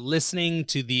guys for listening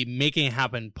to the Making It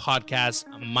Happen podcast.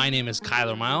 My name is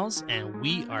Kyler Miles, and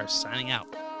we are signing out.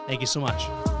 Thank you so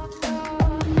much.